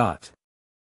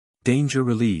 Danger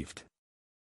relieved.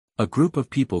 A group of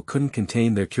people couldn't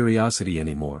contain their curiosity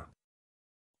anymore.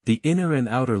 The inner and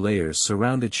outer layers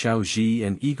surrounded Xiaozhi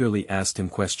and eagerly asked him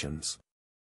questions.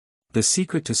 The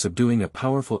secret to subduing a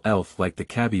powerful elf like the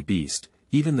Kabi Beast,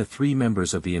 even the 3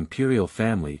 members of the Imperial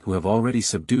family who have already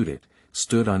subdued it,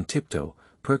 stood on tiptoe,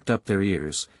 perked up their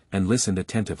ears, and listened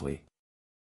attentively.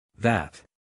 that.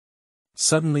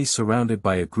 Suddenly surrounded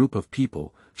by a group of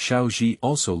people, Xiaozhi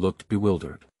also looked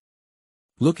bewildered.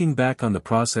 Looking back on the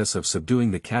process of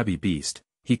subduing the Kabi beast,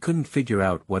 he couldn't figure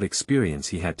out what experience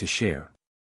he had to share.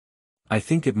 I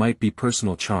think it might be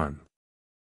personal charm.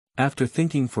 After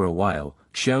thinking for a while,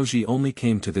 Xiaozhi only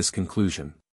came to this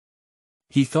conclusion.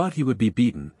 He thought he would be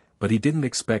beaten, but he didn't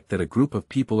expect that a group of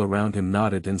people around him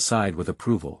nodded and sighed with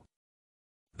approval.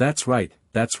 That's right,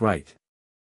 that's right.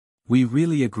 We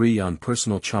really agree on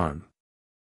personal charm.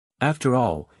 After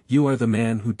all, you are the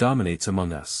man who dominates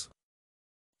among us.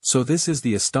 So this is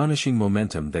the astonishing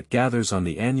momentum that gathers on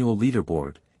the annual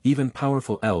leaderboard. Even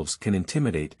powerful elves can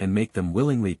intimidate and make them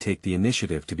willingly take the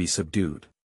initiative to be subdued.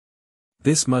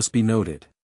 This must be noted.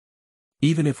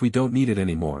 Even if we don't need it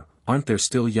anymore, aren't there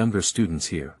still younger students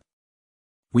here?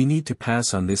 We need to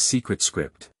pass on this secret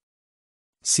script.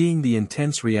 Seeing the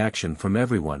intense reaction from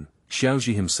everyone,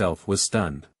 Xiaozhi himself was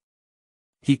stunned.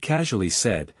 He casually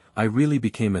said, I really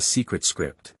became a secret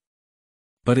script.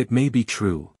 But it may be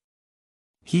true.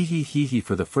 He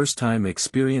for the first time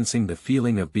experiencing the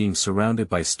feeling of being surrounded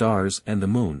by stars and the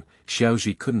moon,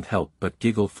 Xiaozhi couldn't help but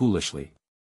giggle foolishly.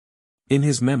 In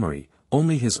his memory,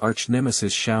 only his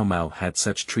arch-nemesis Xiao Mao had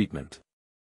such treatment.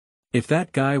 If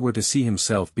that guy were to see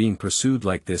himself being pursued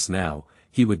like this now,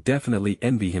 he would definitely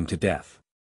envy him to death.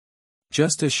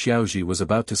 Just as Xiaozhi was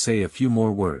about to say a few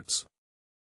more words,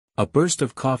 a burst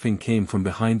of coughing came from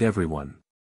behind everyone.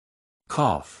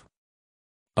 Cough.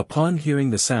 Upon hearing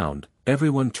the sound,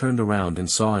 everyone turned around and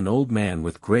saw an old man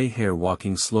with gray hair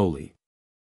walking slowly.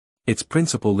 It's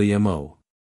Principal Liamo.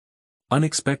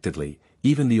 Unexpectedly,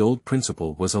 even the old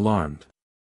principal was alarmed.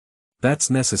 That's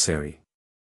necessary.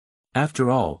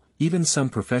 After all, even some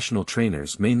professional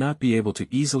trainers may not be able to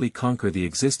easily conquer the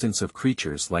existence of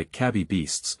creatures like Kabi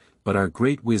beasts, but our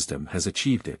great wisdom has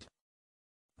achieved it.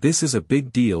 This is a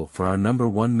big deal for our number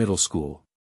 1 middle school.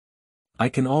 I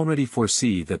can already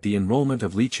foresee that the enrollment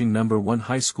of Liqing number 1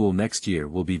 high school next year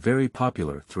will be very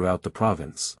popular throughout the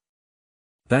province.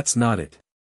 That's not it.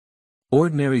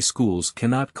 Ordinary schools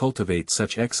cannot cultivate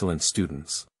such excellent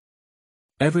students.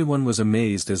 Everyone was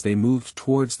amazed as they moved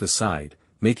towards the side,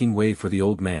 making way for the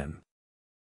old man.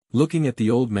 Looking at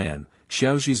the old man,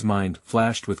 Xiaozhi's mind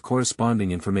flashed with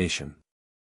corresponding information.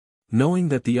 Knowing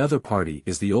that the other party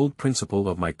is the old principal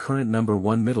of my current number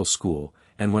 1 middle school,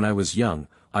 and when I was young,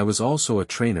 I was also a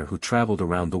trainer who traveled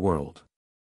around the world.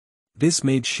 This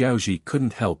made Xiaozhi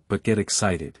couldn't help but get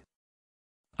excited.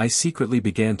 I secretly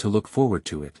began to look forward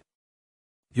to it.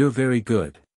 You're very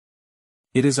good.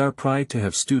 It is our pride to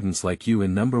have students like you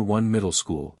in number 1 middle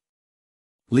school.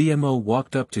 Liamo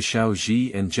walked up to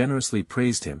Xiaozhi and generously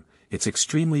praised him. It's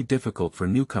extremely difficult for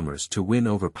newcomers to win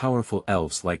over powerful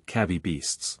elves like Kabi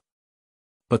beasts.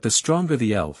 But the stronger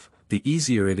the elf, the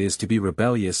easier it is to be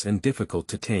rebellious and difficult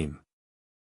to tame.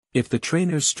 If the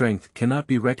trainer's strength cannot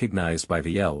be recognized by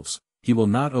the elves, he will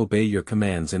not obey your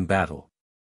commands in battle.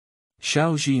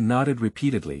 Xiaozhi nodded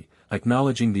repeatedly,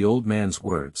 acknowledging the old man's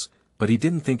words, but he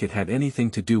didn't think it had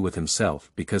anything to do with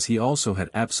himself because he also had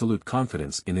absolute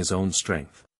confidence in his own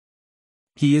strength.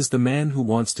 He is the man who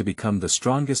wants to become the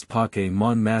strongest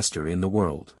Pokémon master in the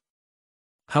world.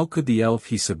 How could the elf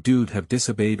he subdued have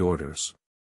disobeyed orders?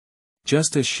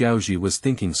 Just as Xiaozhi was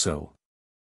thinking so,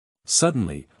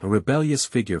 suddenly, a rebellious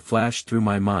figure flashed through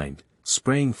my mind,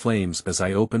 spraying flames as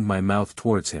I opened my mouth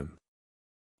towards him.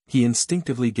 He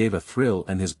instinctively gave a thrill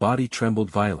and his body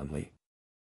trembled violently.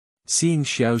 Seeing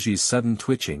Xiaozhi's sudden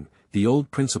twitching, the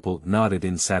old principal nodded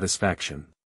in satisfaction.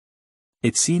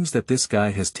 It seems that this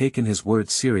guy has taken his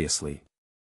words seriously.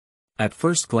 At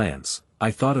first glance,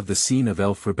 I thought of the scene of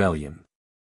Elf Rebellion.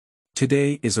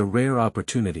 Today is a rare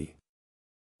opportunity.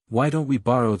 Why don't we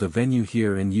borrow the venue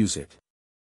here and use it?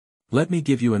 Let me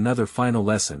give you another final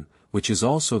lesson, which is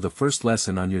also the first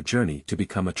lesson on your journey to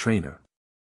become a trainer.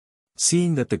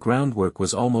 Seeing that the groundwork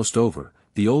was almost over,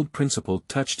 the old principal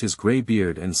touched his gray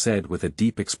beard and said with a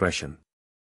deep expression.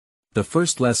 The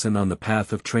first lesson on the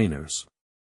path of trainers.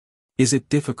 Is it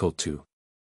difficult to?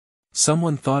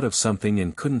 Someone thought of something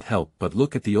and couldn't help but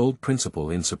look at the old principal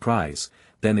in surprise,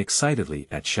 then excitedly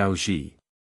at Xiaozhi.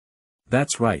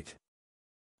 That's right.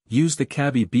 Use the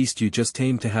Kabi beast you just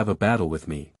tamed to have a battle with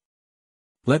me.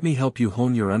 Let me help you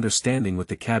hone your understanding with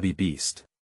the Kabi beast.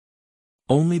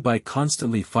 Only by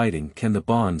constantly fighting can the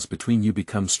bonds between you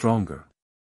become stronger.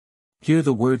 Hear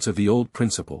the words of the old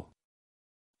principal.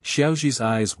 Xiaozhi's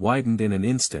eyes widened in an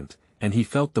instant, and he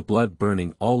felt the blood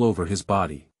burning all over his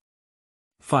body.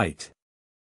 Fight.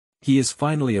 He is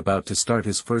finally about to start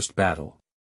his first battle.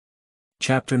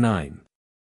 Chapter 9.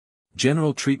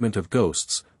 General treatment of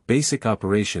ghosts, basic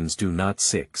operations do not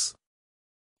 6.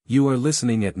 You are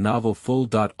listening at Novel Full.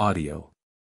 Audio.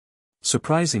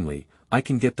 Surprisingly, I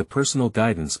can get the personal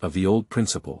guidance of the old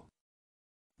principal.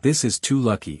 This is too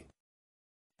lucky.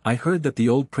 I heard that the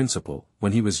old principal,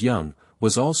 when he was young,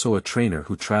 was also a trainer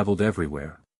who traveled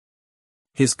everywhere.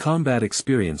 His combat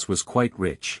experience was quite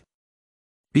rich.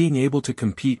 Being able to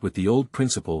compete with the old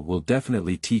principal will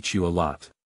definitely teach you a lot.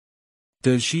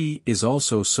 De Ji is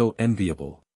also so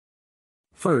enviable.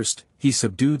 First, he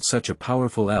subdued such a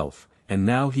powerful elf, and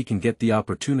now he can get the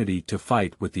opportunity to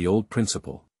fight with the old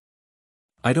principal.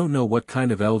 I don't know what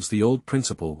kind of elves the old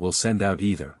principal will send out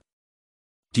either.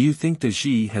 Do you think De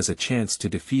Ji has a chance to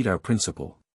defeat our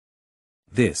principal?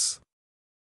 It's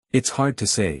hard to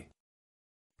say.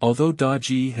 Although Da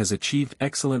Ji has achieved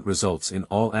excellent results in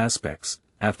all aspects,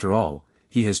 after all,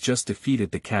 he has just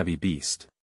defeated the Kabi beast.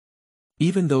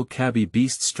 Even though Kabi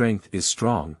beast's strength is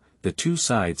strong, the two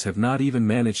sides have not even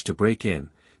managed to break in,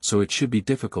 so it should be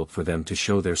difficult for them to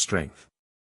show their strength.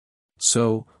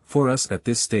 So, for us at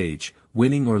this stage,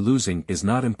 winning or losing is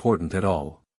not important at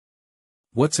all.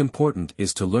 What's important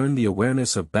is to learn the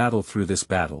awareness of battle through this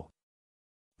battle.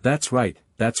 That's right,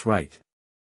 that's right.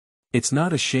 It's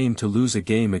not a shame to lose a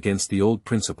game against the old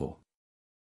principal.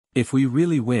 If we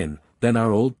really win, then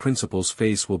our old principal's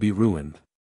face will be ruined.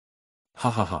 Ha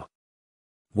ha ha.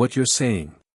 What you're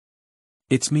saying?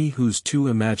 It's me who's too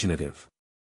imaginative.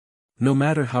 No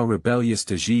matter how rebellious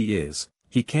De Ji is,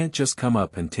 he can't just come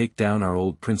up and take down our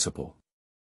old principal.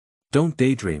 Don't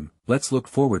daydream, let's look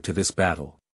forward to this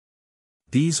battle.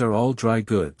 These are all dry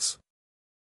goods.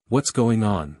 What's going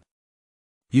on?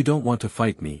 You don't want to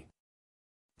fight me.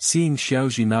 Seeing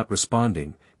Xiaozhi not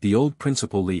responding, the old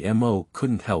principal Li Mo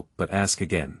couldn't help but ask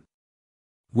again.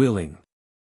 Willing.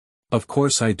 Of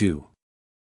course I do.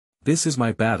 This is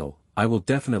my battle, I will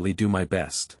definitely do my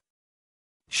best.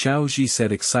 Xiaozhi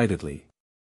said excitedly.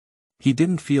 He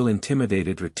didn't feel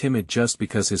intimidated or timid just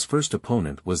because his first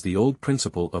opponent was the old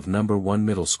principal of No. 1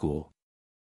 middle school.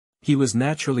 He was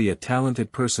naturally a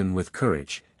talented person with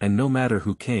courage, and no matter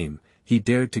who came, he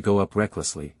dared to go up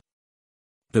recklessly.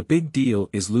 The big deal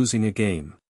is losing a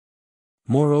game.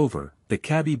 Moreover, the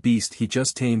Kabi beast he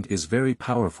just tamed is very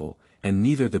powerful, and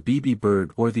neither the BB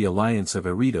bird or the alliance of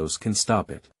Eritos can stop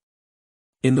it.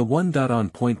 In the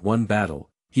 1.1 battle,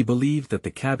 he believed that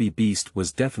the Kabi beast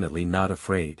was definitely not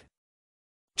afraid.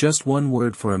 Just one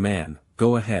word for a man,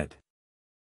 go ahead.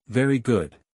 Very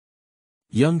good.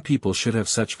 Young people should have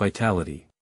such vitality.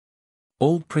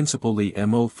 Old Principal Li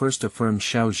Mo first affirmed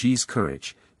Xiaozhi's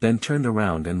courage, then turned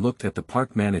around and looked at the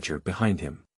park manager behind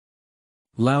him.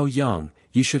 Lao Yang,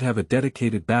 you should have a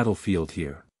dedicated battlefield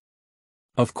here.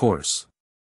 Of course.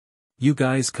 You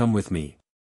guys come with me.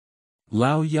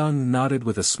 Lao Yang nodded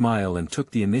with a smile and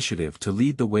took the initiative to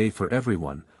lead the way for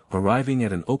everyone, arriving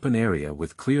at an open area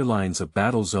with clear lines of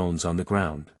battle zones on the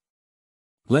ground.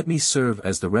 Let me serve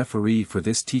as the referee for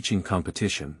this teaching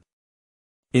competition.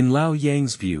 In Lao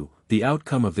Yang's view, the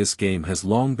outcome of this game has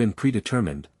long been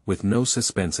predetermined, with no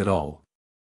suspense at all.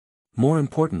 More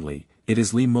importantly, it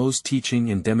is Li Mo's teaching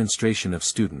and demonstration of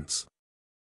students.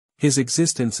 His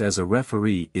existence as a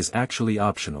referee is actually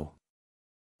optional.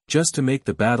 Just to make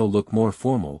the battle look more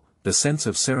formal, the sense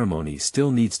of ceremony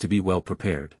still needs to be well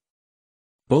prepared.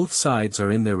 Both sides are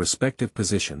in their respective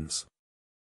positions.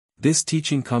 This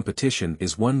teaching competition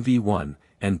is 1v1,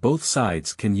 and both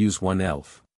sides can use one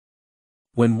elf.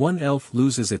 When one elf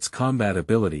loses its combat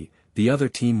ability, the other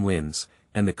team wins,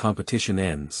 and the competition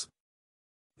ends.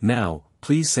 Now,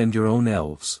 please send your own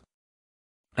elves.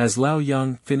 As Lao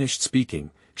Yang finished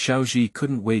speaking, Xiaozhi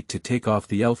couldn't wait to take off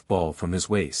the elf ball from his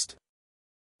waist.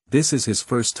 This is his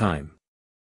first time.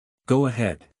 Go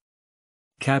ahead.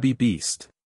 Kabi beast.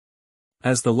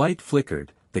 As the light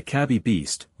flickered, the Kabi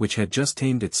beast, which had just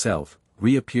tamed itself,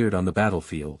 reappeared on the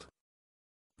battlefield.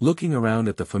 Looking around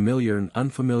at the familiar and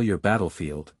unfamiliar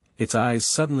battlefield, its eyes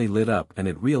suddenly lit up and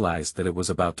it realized that it was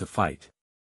about to fight.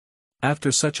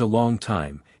 After such a long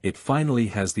time, it finally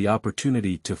has the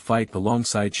opportunity to fight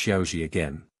alongside Xiaozhi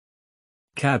again.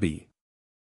 Kabi.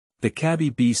 The Kabi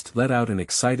beast let out an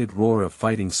excited roar of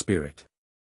fighting spirit.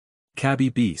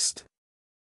 Kabi beast.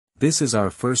 This is our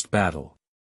first battle.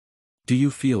 Do you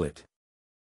feel it?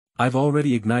 I've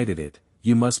already ignited it,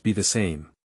 you must be the same.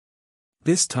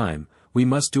 This time, we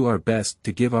must do our best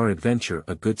to give our adventure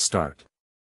a good start.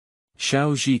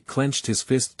 Xiaozhi clenched his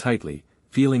fist tightly,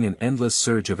 feeling an endless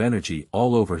surge of energy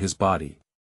all over his body.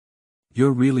 You're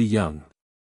really young.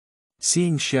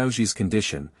 Seeing Xiaozhi's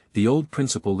condition, the old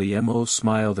Principal Li Mo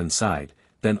smiled and sighed,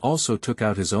 then also took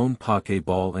out his own Poké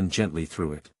ball and gently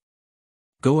threw it.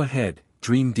 Go ahead,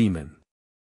 Dream Demon.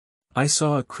 I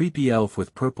saw a creepy elf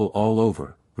with purple all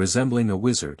over, resembling a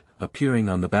wizard, appearing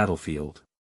on the battlefield.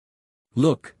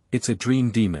 Look, it's a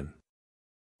dream demon.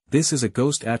 This is a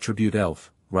ghost attribute elf,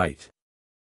 right?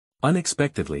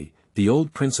 Unexpectedly, the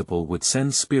old principal would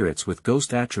send spirits with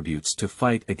ghost attributes to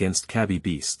fight against Kabi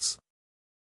beasts.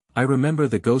 I remember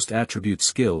the ghost attribute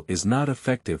skill is not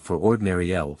effective for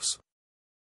ordinary elves.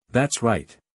 That's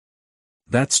right.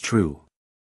 That's true.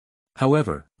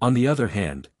 However, on the other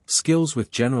hand, skills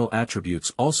with general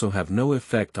attributes also have no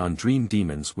effect on dream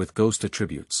demons with ghost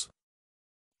attributes.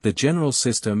 The general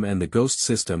system and the ghost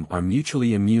system are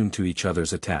mutually immune to each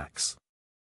other's attacks.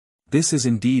 This is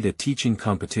indeed a teaching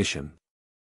competition.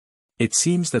 It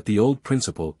seems that the old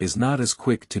principal is not as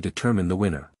quick to determine the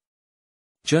winner.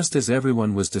 Just as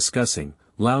everyone was discussing,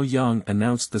 Lao Yang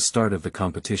announced the start of the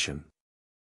competition.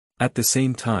 At the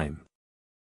same time,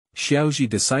 Xiaozhi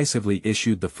decisively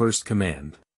issued the first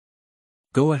command.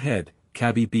 Go ahead,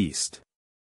 Kabi beast.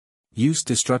 Use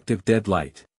destructive dead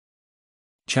light.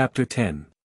 Chapter 10.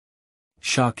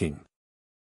 Shocking.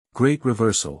 Great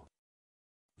reversal.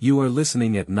 You are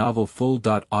listening at Novel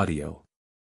Full.audio.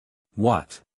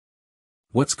 What?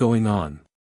 What's going on?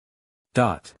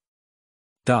 Dot.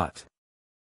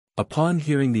 Upon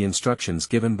hearing the instructions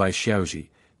given by Xiaozhi,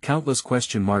 countless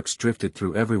question marks drifted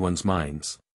through everyone's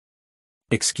minds.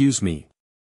 Excuse me.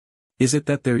 Is it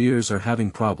that their ears are having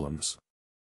problems?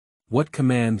 What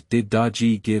command did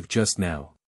Daji give just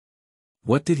now?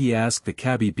 What did he ask the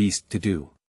Kabi beast to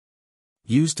do?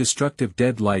 Use destructive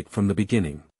dead light from the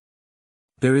beginning.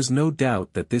 There is no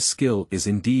doubt that this skill is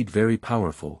indeed very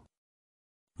powerful.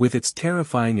 With its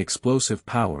terrifying explosive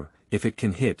power, if it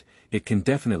can hit, it can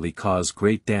definitely cause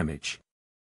great damage.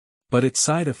 But its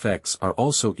side effects are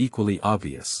also equally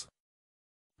obvious.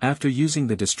 After using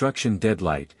the destruction dead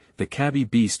light, the Kabi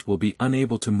beast will be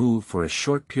unable to move for a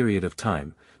short period of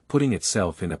time, putting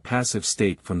itself in a passive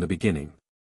state from the beginning.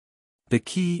 The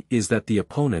key is that the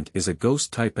opponent is a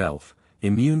ghost-type elf,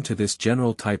 immune to this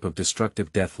general type of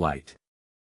destructive death light.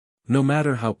 No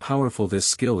matter how powerful this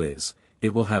skill is,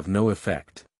 it will have no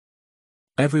effect.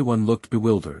 Everyone looked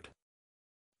bewildered.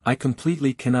 I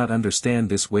completely cannot understand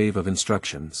this wave of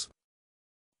instructions.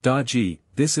 Daji,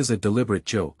 this is a deliberate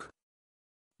joke.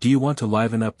 Do you want to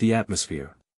liven up the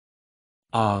atmosphere?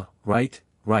 Ah, right.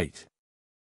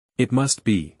 It must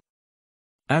be.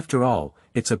 After all,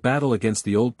 it's a battle against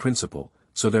the old principal,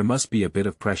 so there must be a bit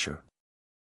of pressure.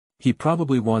 He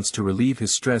probably wants to relieve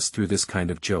his stress through this kind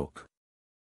of joke.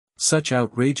 Such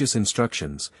outrageous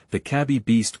instructions, the Kabi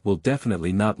beast will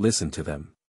definitely not listen to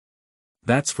them.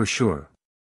 That's for sure.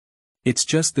 It's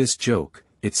just this joke,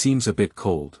 it seems a bit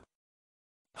cold.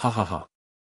 Ha ha ha.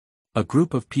 A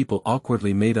group of people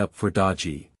awkwardly made up for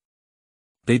Daji.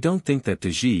 They don't think that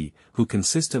Daji, who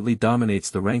consistently dominates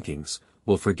the rankings,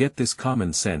 will forget this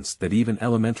common sense that even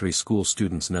elementary school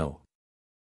students know.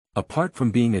 Apart from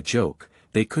being a joke,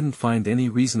 they couldn't find any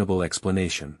reasonable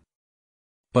explanation.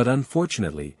 But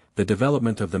unfortunately, the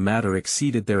development of the matter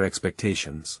exceeded their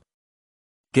expectations.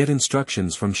 Get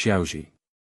instructions from Xiaozhi.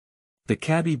 The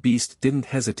Kabi beast didn't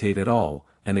hesitate at all,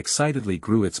 and excitedly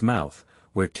grew its mouth,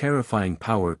 where terrifying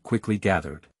power quickly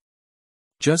gathered.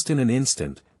 Just in an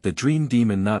instant, the dream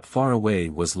demon not far away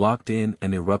was locked in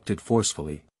and erupted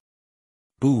forcefully.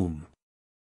 Boom!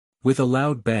 With a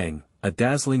loud bang, a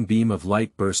dazzling beam of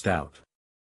light burst out.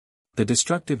 The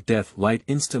destructive death light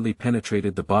instantly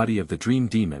penetrated the body of the dream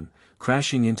demon,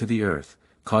 crashing into the earth,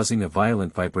 causing a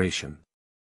violent vibration.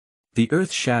 The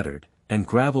earth shattered, and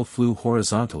gravel flew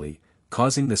horizontally,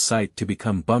 causing the site to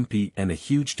become bumpy and a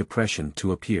huge depression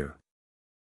to appear.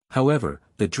 However,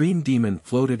 the dream demon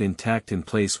floated intact in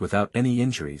place without any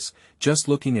injuries, just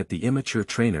looking at the immature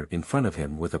trainer in front of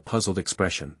him with a puzzled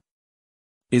expression.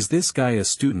 Is this guy a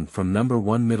student from No.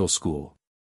 1 middle school?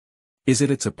 Is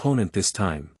it its opponent this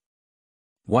time?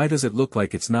 Why does it look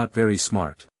like it's not very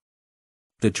smart?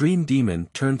 The dream demon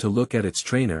turned to look at its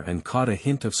trainer and caught a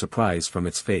hint of surprise from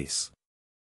its face.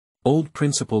 Old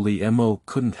Principal Li Mo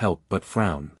couldn't help but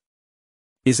frown.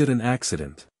 Is it an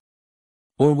accident?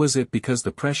 Or was it because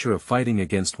the pressure of fighting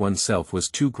against oneself was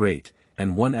too great,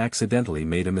 and one accidentally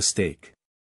made a mistake?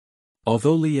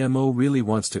 Although Li Mo really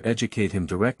wants to educate him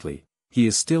directly, he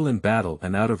is still in battle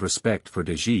and out of respect for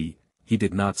Daji, he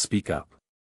did not speak up.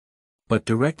 But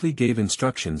directly gave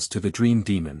instructions to the dream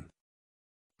demon.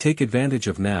 Take advantage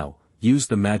of now, use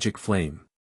the magic flame.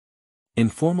 In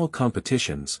formal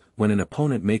competitions, when an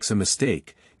opponent makes a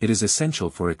mistake, it is essential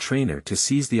for a trainer to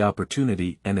seize the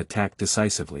opportunity and attack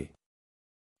decisively.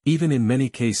 Even in many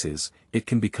cases, it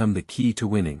can become the key to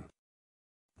winning.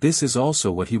 This is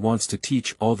also what he wants to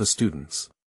teach all the students.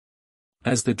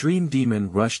 As the dream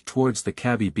demon rushed towards the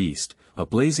Kabi beast, a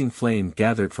blazing flame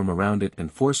gathered from around it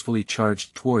and forcefully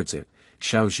charged towards it,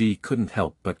 Xiaozhi couldn't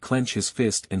help but clench his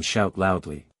fist and shout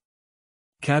loudly.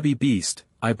 Kabi beast,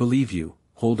 I believe you,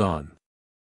 hold on.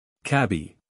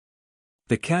 Kabi.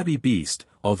 The Kabi beast,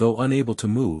 although unable to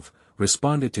move,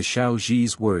 responded to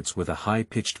Xiaozhi's words with a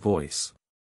high-pitched voice.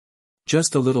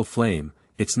 Just a little flame,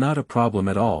 it's not a problem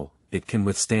at all, it can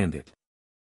withstand it.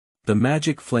 The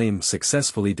magic flame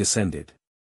successfully descended.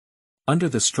 Under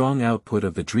the strong output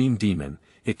of the dream demon,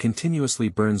 it continuously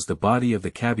burns the body of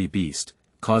the Kabi beast,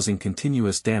 causing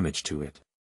continuous damage to it.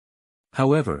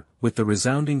 However, with the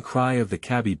resounding cry of the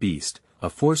Kabi beast, a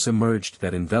force emerged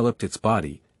that enveloped its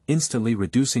body, instantly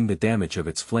reducing the damage of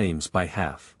its flames by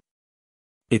half.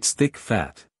 It's thick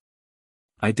fat.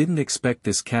 I didn't expect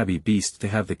this Kabi beast to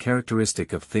have the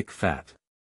characteristic of thick fat.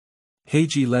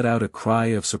 Heiji let out a cry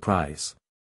of surprise.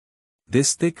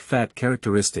 This thick fat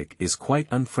characteristic is quite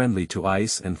unfriendly to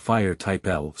ice and fire type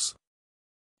elves.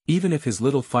 Even if his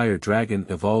little fire dragon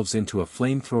evolves into a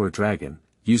flamethrower dragon,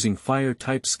 using fire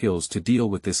type skills to deal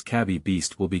with this Kabi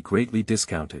beast will be greatly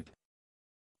discounted.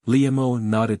 Liamo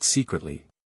nodded secretly.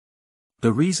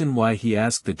 The reason why he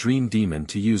asked the dream demon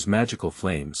to use magical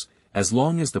flames, as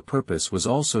long as the purpose was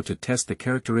also to test the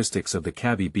characteristics of the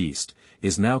Kabi beast,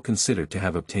 is now considered to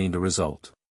have obtained a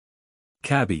result.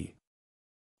 Kabi.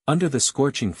 Under the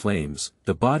scorching flames,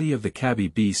 the body of the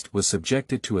Kabi beast was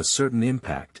subjected to a certain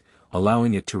impact,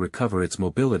 allowing it to recover its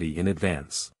mobility in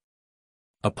advance.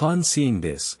 Upon seeing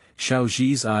this,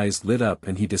 Xiaozhi's eyes lit up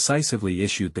and he decisively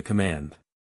issued the command.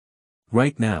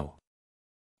 Right now.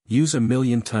 Use a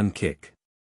 1,000,000-ton kick.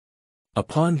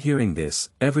 Upon hearing this,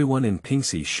 everyone in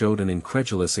Pingxi showed an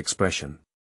incredulous expression.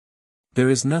 There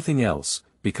is nothing else,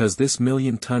 because this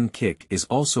 1,000,000-ton kick is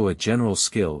also a general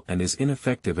skill and is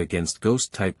ineffective against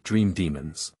ghost-type dream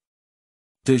demons.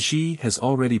 De Ji has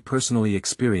already personally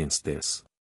experienced this.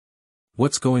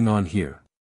 What's going on here?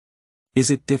 Is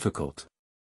it difficult?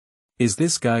 Is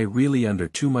this guy really under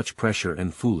too much pressure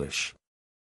and foolish?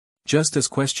 Just as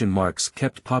question marks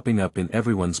kept popping up in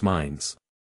everyone's minds.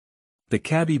 The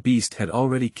Kabi beast had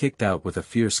already kicked out with a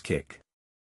fierce kick.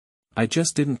 I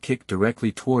just didn't kick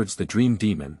directly towards the dream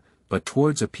demon, but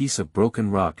towards a piece of broken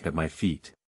rock at my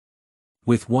feet.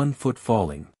 With one foot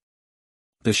falling.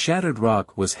 The shattered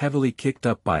rock was heavily kicked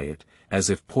up by it, as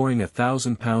if pouring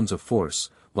 1,000 pounds of force,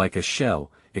 like a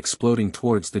shell, exploding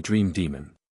towards the dream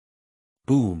demon.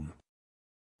 Boom!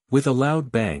 With a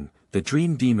loud bang, the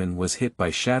dream demon was hit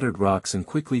by shattered rocks and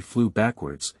quickly flew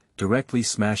backwards, directly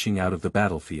smashing out of the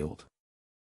battlefield.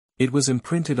 It was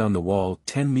imprinted on the wall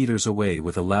 10 meters away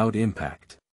with a loud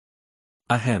impact.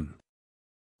 Ahem!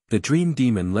 The dream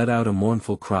demon let out a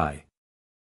mournful cry.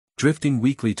 Drifting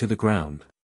weakly to the ground.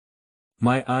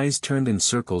 My eyes turned in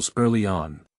circles early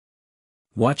on.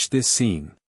 Watch this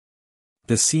scene.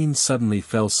 The scene suddenly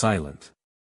fell silent.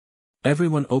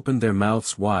 Everyone opened their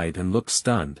mouths wide and looked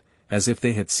stunned, as if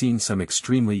they had seen some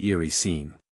extremely eerie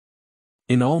scene.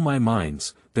 In all my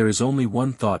minds, there is only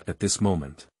one thought at this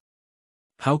moment.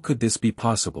 How could this be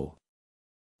possible?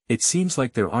 It seems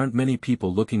like there aren't many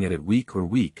people looking at it week or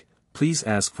week. Please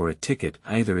ask for a ticket,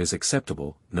 either is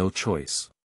acceptable, no choice.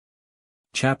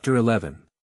 Chapter 11.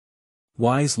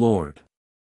 Wise Lord.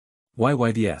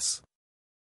 YYDS.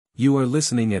 You are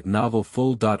listening at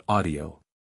novelfull.audio.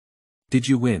 Did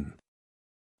you win?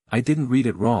 I didn't read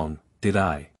it wrong, did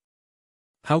I?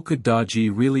 How could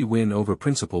Daji really win over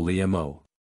Principal Liamo?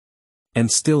 And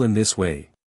still in this way?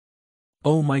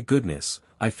 Oh my goodness,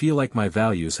 I feel like my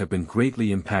values have been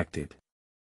greatly impacted.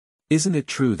 Isn't it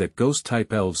true that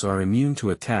ghost-type elves are immune to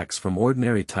attacks from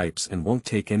ordinary types and won't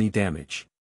take any damage?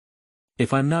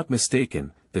 If I'm not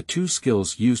mistaken, the two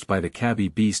skills used by the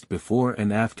Kabi beast before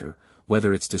and after,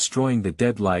 whether it's destroying the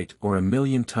dead light or a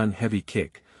 1,000,000-ton heavy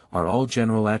kick, are all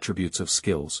general attributes of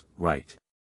skills, right?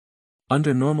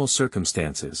 Under normal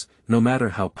circumstances, no matter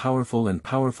how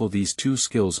powerful these two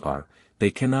skills are, they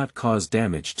cannot cause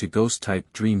damage to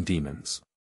ghost-type dream demons.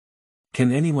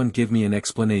 Can anyone give me an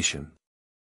explanation?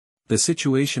 The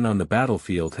situation on the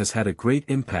battlefield has had a great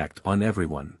impact on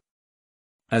everyone.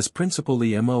 As Principal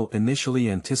Liamo initially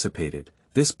anticipated,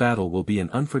 this battle will be an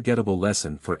unforgettable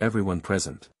lesson for everyone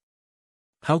present.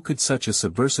 How could such a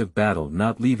subversive battle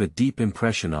not leave a deep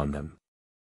impression on them?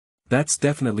 That's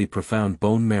definitely profound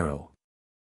bone marrow.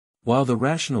 While the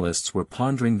rationalists were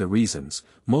pondering the reasons,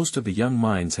 most of the young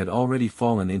minds had already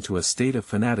fallen into a state of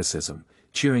fanaticism,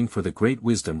 cheering for the great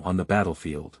wisdom on the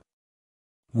battlefield.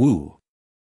 Woo!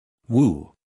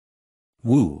 Woo!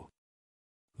 Woo!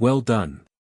 Well done.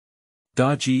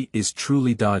 Daji is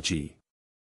truly Daji.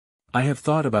 I have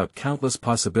thought about countless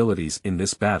possibilities in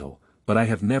this battle, but I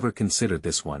have never considered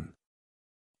this one.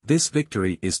 This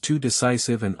victory is too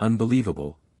decisive and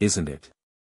unbelievable, isn't it?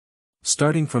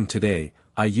 Starting from today,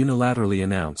 I unilaterally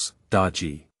announce,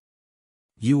 Daji.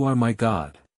 You are my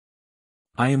god.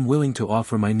 I am willing to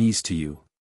offer my knees to you.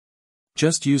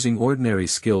 Just using ordinary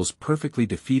skills perfectly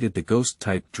defeated the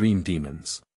ghost-type dream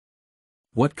demons.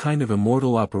 What kind of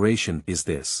immortal operation is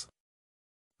this?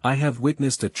 I have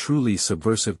witnessed a truly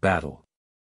subversive battle.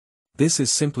 This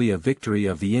is simply a victory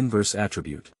of the inverse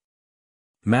attribute.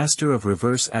 Master of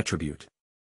reverse attribute.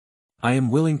 I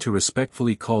am willing to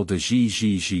respectfully call de Ji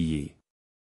Ji Ji Yi.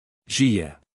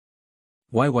 Jie.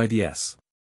 YYDS.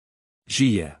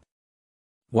 Jie.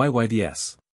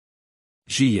 YYDS.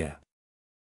 Jie.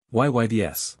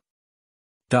 YYDS.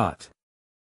 Dot.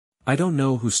 I don't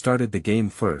know who started the game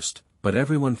first, but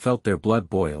everyone felt their blood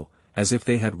boil, as if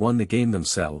they had won the game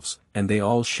themselves, and they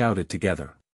all shouted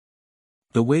together.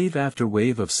 The wave after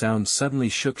wave of sound suddenly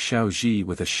shook Xiaozhi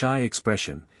with a shy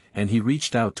expression, and he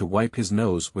reached out to wipe his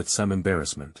nose with some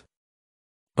embarrassment.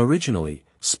 Originally,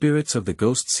 spirits of the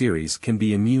Ghost series can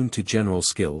be immune to general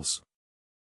skills.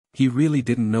 He really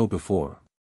didn't know before.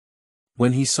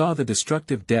 When he saw the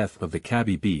destructive death of the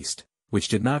Kabi beast, which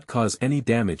did not cause any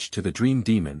damage to the dream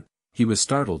demon, he was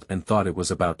startled and thought it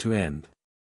was about to end.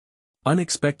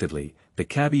 Unexpectedly, the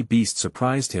Kabi beast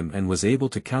surprised him and was able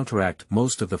to counteract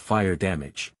most of the fire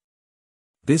damage.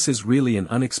 This is really an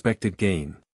unexpected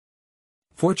gain.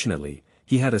 Fortunately,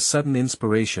 he had a sudden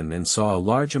inspiration and saw a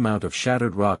large amount of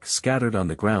shattered rock scattered on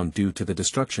the ground due to the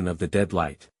destruction of the dead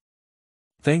light.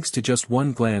 Thanks to just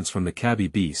one glance from the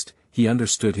Kabi beast, he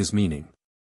understood his meaning.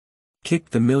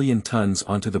 Kicked the 1,000,000 tons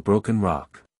onto the broken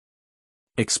rock.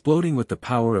 Exploding with the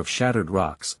power of shattered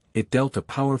rocks, it dealt a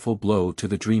powerful blow to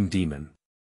the dream demon.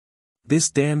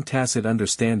 This damn tacit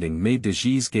understanding made De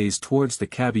Ji's gaze towards the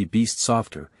Kabi beast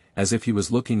softer, as if he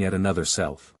was looking at another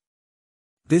self.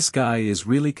 This guy is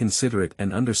really considerate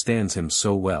and understands him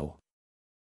so well.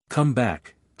 Come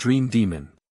back, dream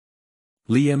demon.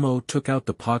 Liemo took out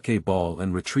the Poké Ball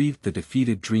and retrieved the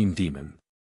defeated dream demon.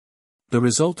 The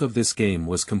result of this game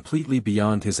was completely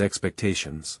beyond his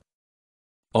expectations.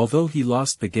 Although he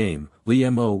lost the game,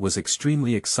 Liemo was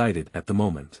extremely excited at the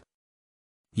moment.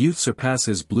 Youth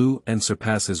surpasses blue and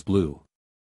surpasses blue.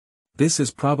 This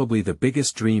is probably the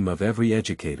biggest dream of every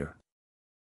educator.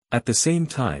 At the same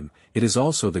time, it is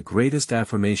also the greatest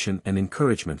affirmation and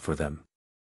encouragement for them.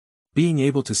 Being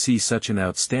able to see such an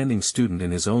outstanding student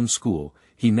in his own school,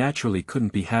 he naturally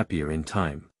couldn't be happier in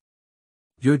time.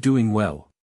 You're doing well.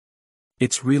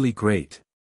 It's really great.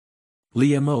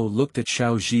 Liemo looked at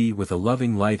Xiaozhi with a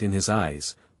loving light in his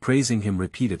eyes, praising him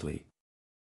repeatedly.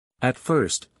 At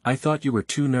first, I thought you were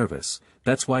too nervous,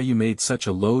 that's why you made such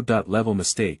a low-level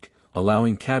mistake,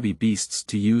 allowing Kabi beasts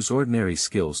to use ordinary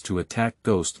skills to attack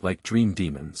ghost-like dream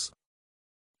demons.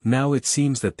 Now it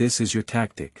seems that this is your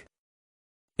tactic.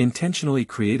 Intentionally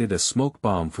created a smoke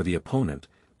bomb for the opponent,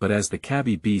 but as the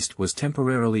Kabi beast was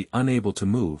temporarily unable to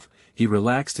move, he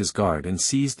relaxed his guard and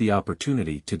seized the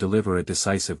opportunity to deliver a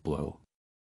decisive blow.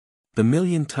 The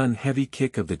 1,000,000-ton heavy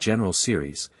kick of the general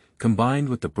series, combined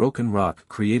with the broken rock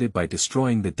created by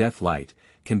destroying the death light,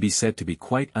 can be said to be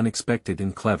quite unexpected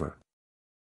and clever.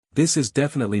 This is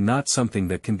definitely not something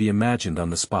that can be imagined on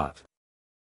the spot.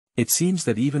 It seems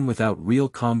that even without real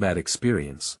combat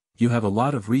experience, you have a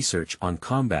lot of research on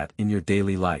combat in your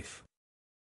daily life.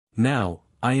 Now,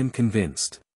 I am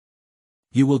convinced.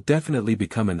 You will definitely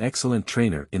become an excellent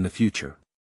trainer in the future.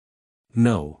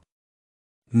 No.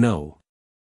 No.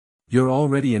 You're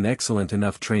already an excellent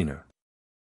enough trainer.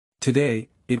 Today,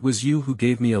 it was you who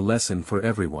gave me a lesson for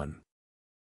everyone.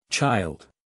 Child.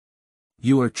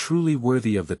 You are truly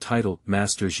worthy of the title,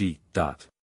 Master Ji.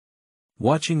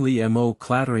 Watching Liemo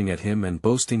clattering at him and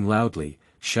boasting loudly,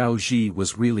 Xiaozhi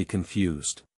was really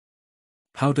confused.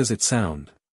 How does it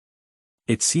sound?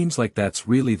 It seems like that's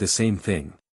really the same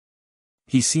thing.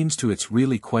 He seems to it's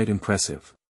really quite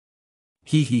impressive.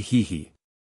 He.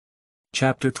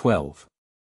 Chapter 12.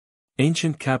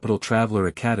 Ancient Capital Traveler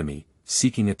Academy,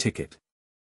 seeking a ticket.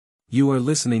 You are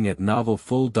listening at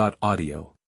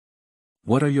novelfull.audio.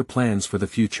 What are your plans for the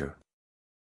future?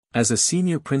 As a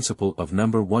senior principal of No.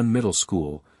 1 Middle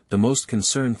School, the most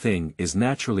concerned thing is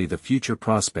naturally the future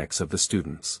prospects of the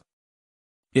students.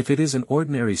 If it is an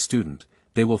ordinary student,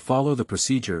 they will follow the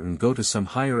procedure and go to some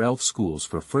higher elf schools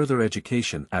for further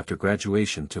education after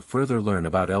graduation to further learn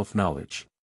about elf knowledge.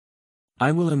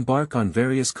 I will embark on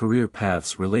various career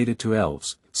paths related to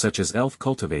elves, such as elf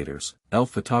cultivators,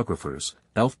 elf photographers,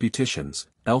 elf beauticians,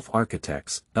 elf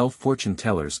architects, elf fortune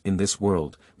tellers. In this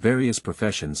world, various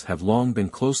professions have long been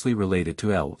closely related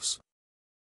to elves.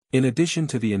 In addition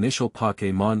to the initial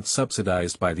Pokémon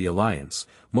subsidized by the Alliance,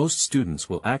 most students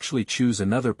will actually choose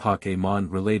another Pokémon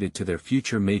related to their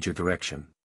future major direction.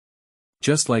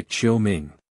 Just like Qiu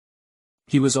Ming.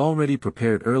 He was already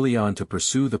prepared early on to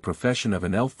pursue the profession of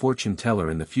an elf fortune teller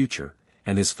in the future,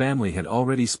 and his family had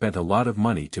already spent a lot of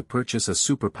money to purchase a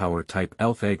superpower-type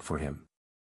elf egg for him.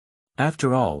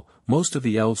 After all, most of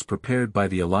the elves prepared by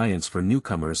the Alliance for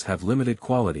newcomers have limited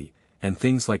quality, and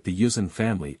things like the Yuzhen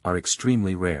family are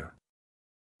extremely rare.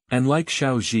 And like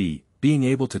Xiaozhi, being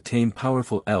able to tame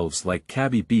powerful elves like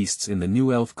Kabi beasts in the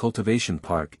new elf cultivation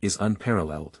park is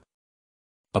unparalleled.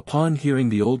 Upon hearing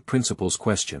the old principal's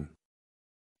question,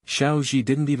 Xiaozhi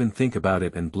didn't even think about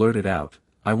it and blurted out,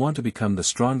 "I want to become the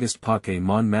strongest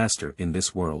Pokémon master in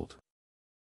this world."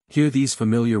 Hear these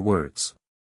familiar words.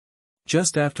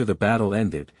 Just after the battle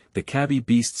ended, the Kabi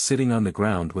beast sitting on the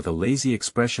ground with a lazy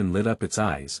expression lit up its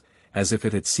eyes, as if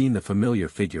it had seen the familiar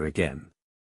figure again.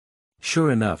 Sure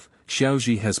enough,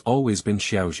 Xiaozhi has always been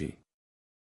Xiaozhi.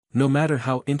 No matter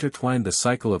how intertwined the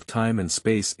cycle of time and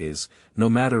space is, no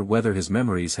matter whether his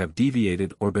memories have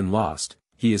deviated or been lost,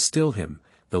 he is still him,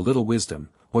 the little wisdom,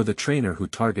 or the trainer who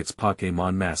targets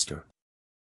Pokémon Master.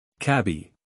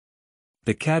 Kabi.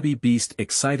 The Kabi beast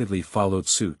excitedly followed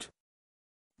suit.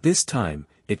 This time,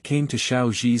 it came to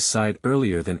Xiaozhi's side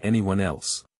earlier than anyone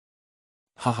else.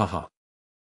 Ha ha ha.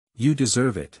 You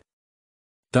deserve it.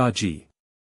 Daji.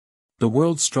 The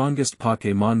world's strongest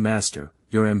Pokémon Master,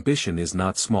 your ambition is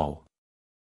not small.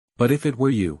 But if it were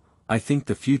you, I think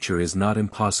the future is not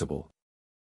impossible.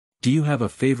 Do you have a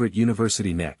favorite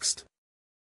university next?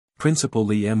 Principal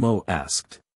Li Mo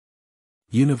asked.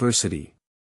 University.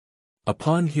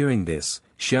 Upon hearing this,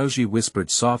 Xiaozhi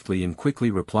whispered softly and quickly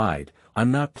replied,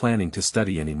 "I'm not planning to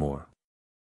study anymore.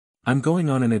 I'm going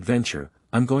on an adventure,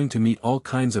 I'm going to meet all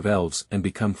kinds of elves and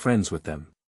become friends with them."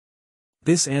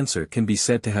 This answer can be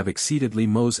said to have exceeded Li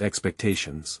Mo's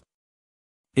expectations.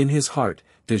 In his heart,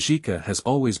 Dejika has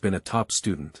always been a top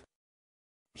student.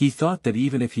 He thought that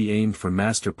even if he aimed for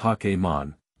Master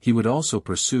Pokémon, he would also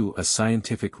pursue a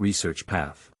scientific research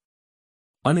path.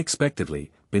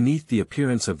 Unexpectedly, beneath the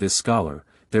appearance of this scholar,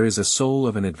 there is a soul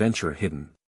of an adventurer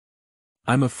hidden.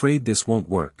 I'm afraid this won't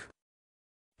work.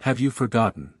 Have you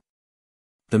forgotten?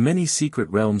 The many secret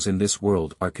realms in this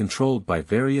world are controlled by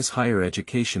various higher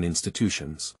education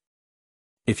institutions.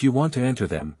 If you want to enter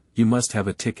them, you must have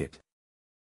a ticket.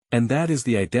 And that is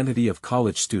the identity of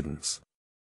college students.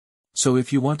 So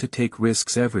if you want to take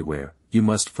risks everywhere, you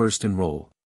must first enroll.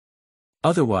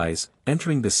 Otherwise,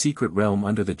 entering the secret realm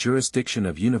under the jurisdiction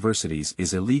of universities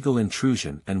is illegal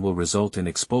intrusion and will result in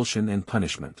expulsion and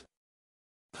punishment.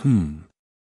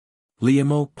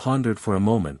 Liemo pondered for a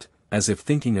moment, as if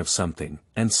thinking of something,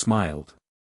 and smiled.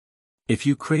 If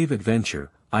you crave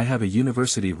adventure, I have a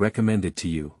university recommended to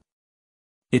you.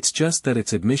 It's just that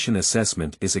its admission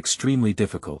assessment is extremely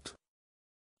difficult.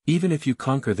 Even if you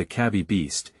conquer the Kabi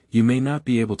beast, you may not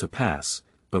be able to pass,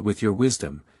 but with your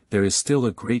wisdom, there is still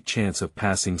a great chance of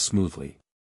passing smoothly.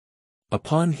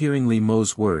 Upon hearing Li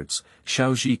Mo's words,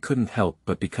 Xiaozhi couldn't help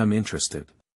but become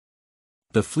interested.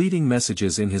 The fleeting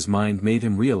messages in his mind made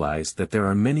him realize that there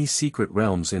are many secret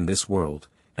realms in this world,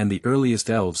 and the earliest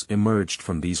elves emerged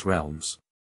from these realms.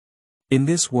 In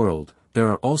this world, there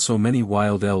are also many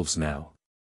wild elves now.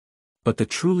 But the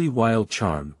truly wild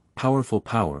charm, powerful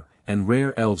power, and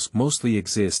rare elves mostly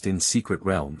exist in secret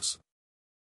realms.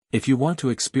 If you want to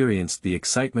experience the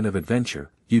excitement of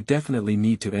adventure, you definitely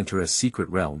need to enter a secret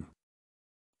realm.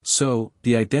 So,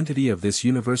 the identity of this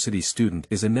university student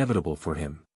is inevitable for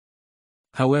him.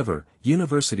 However,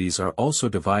 universities are also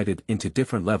divided into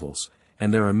different levels,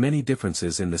 and there are many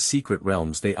differences in the secret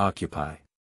realms they occupy.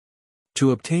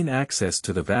 To obtain access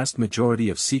to the vast majority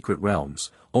of secret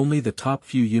realms, only the top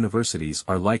few universities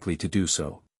are likely to do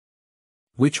so.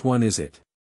 Which one is it?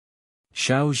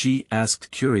 Xiaozhi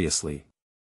asked curiously.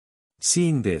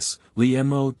 Seeing this, Li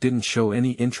Mo didn't show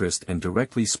any interest and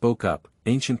directly spoke up,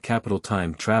 Ancient Capital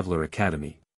Time Traveler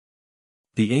Academy.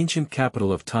 The ancient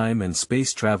capital of time and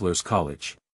space travelers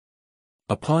college.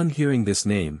 Upon hearing this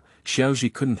name,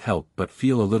 Xiaozhi couldn't help but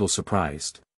feel a little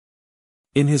surprised.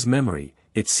 In his memory,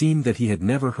 it seemed that he had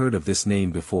never heard of this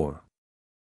name before.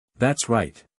 That's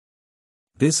right.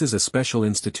 This is a special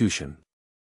institution.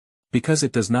 Because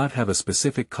it does not have a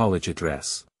specific college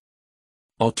address.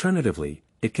 Alternatively,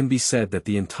 it can be said that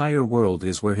the entire world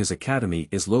is where his academy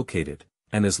is located,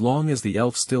 and as long as the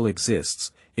elf still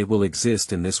exists, it will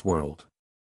exist in this world.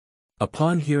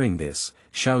 Upon hearing this,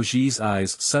 Xiaozhi's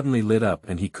eyes suddenly lit up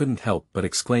and he couldn't help but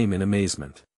exclaim in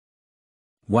amazement.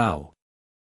 Wow!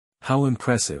 How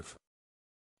impressive!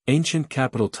 Ancient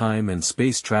Capital Time and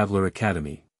Space Traveler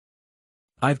Academy.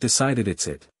 I've decided it's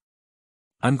it.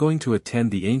 I'm going to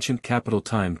attend the Ancient Capital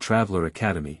Time Traveler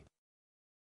Academy.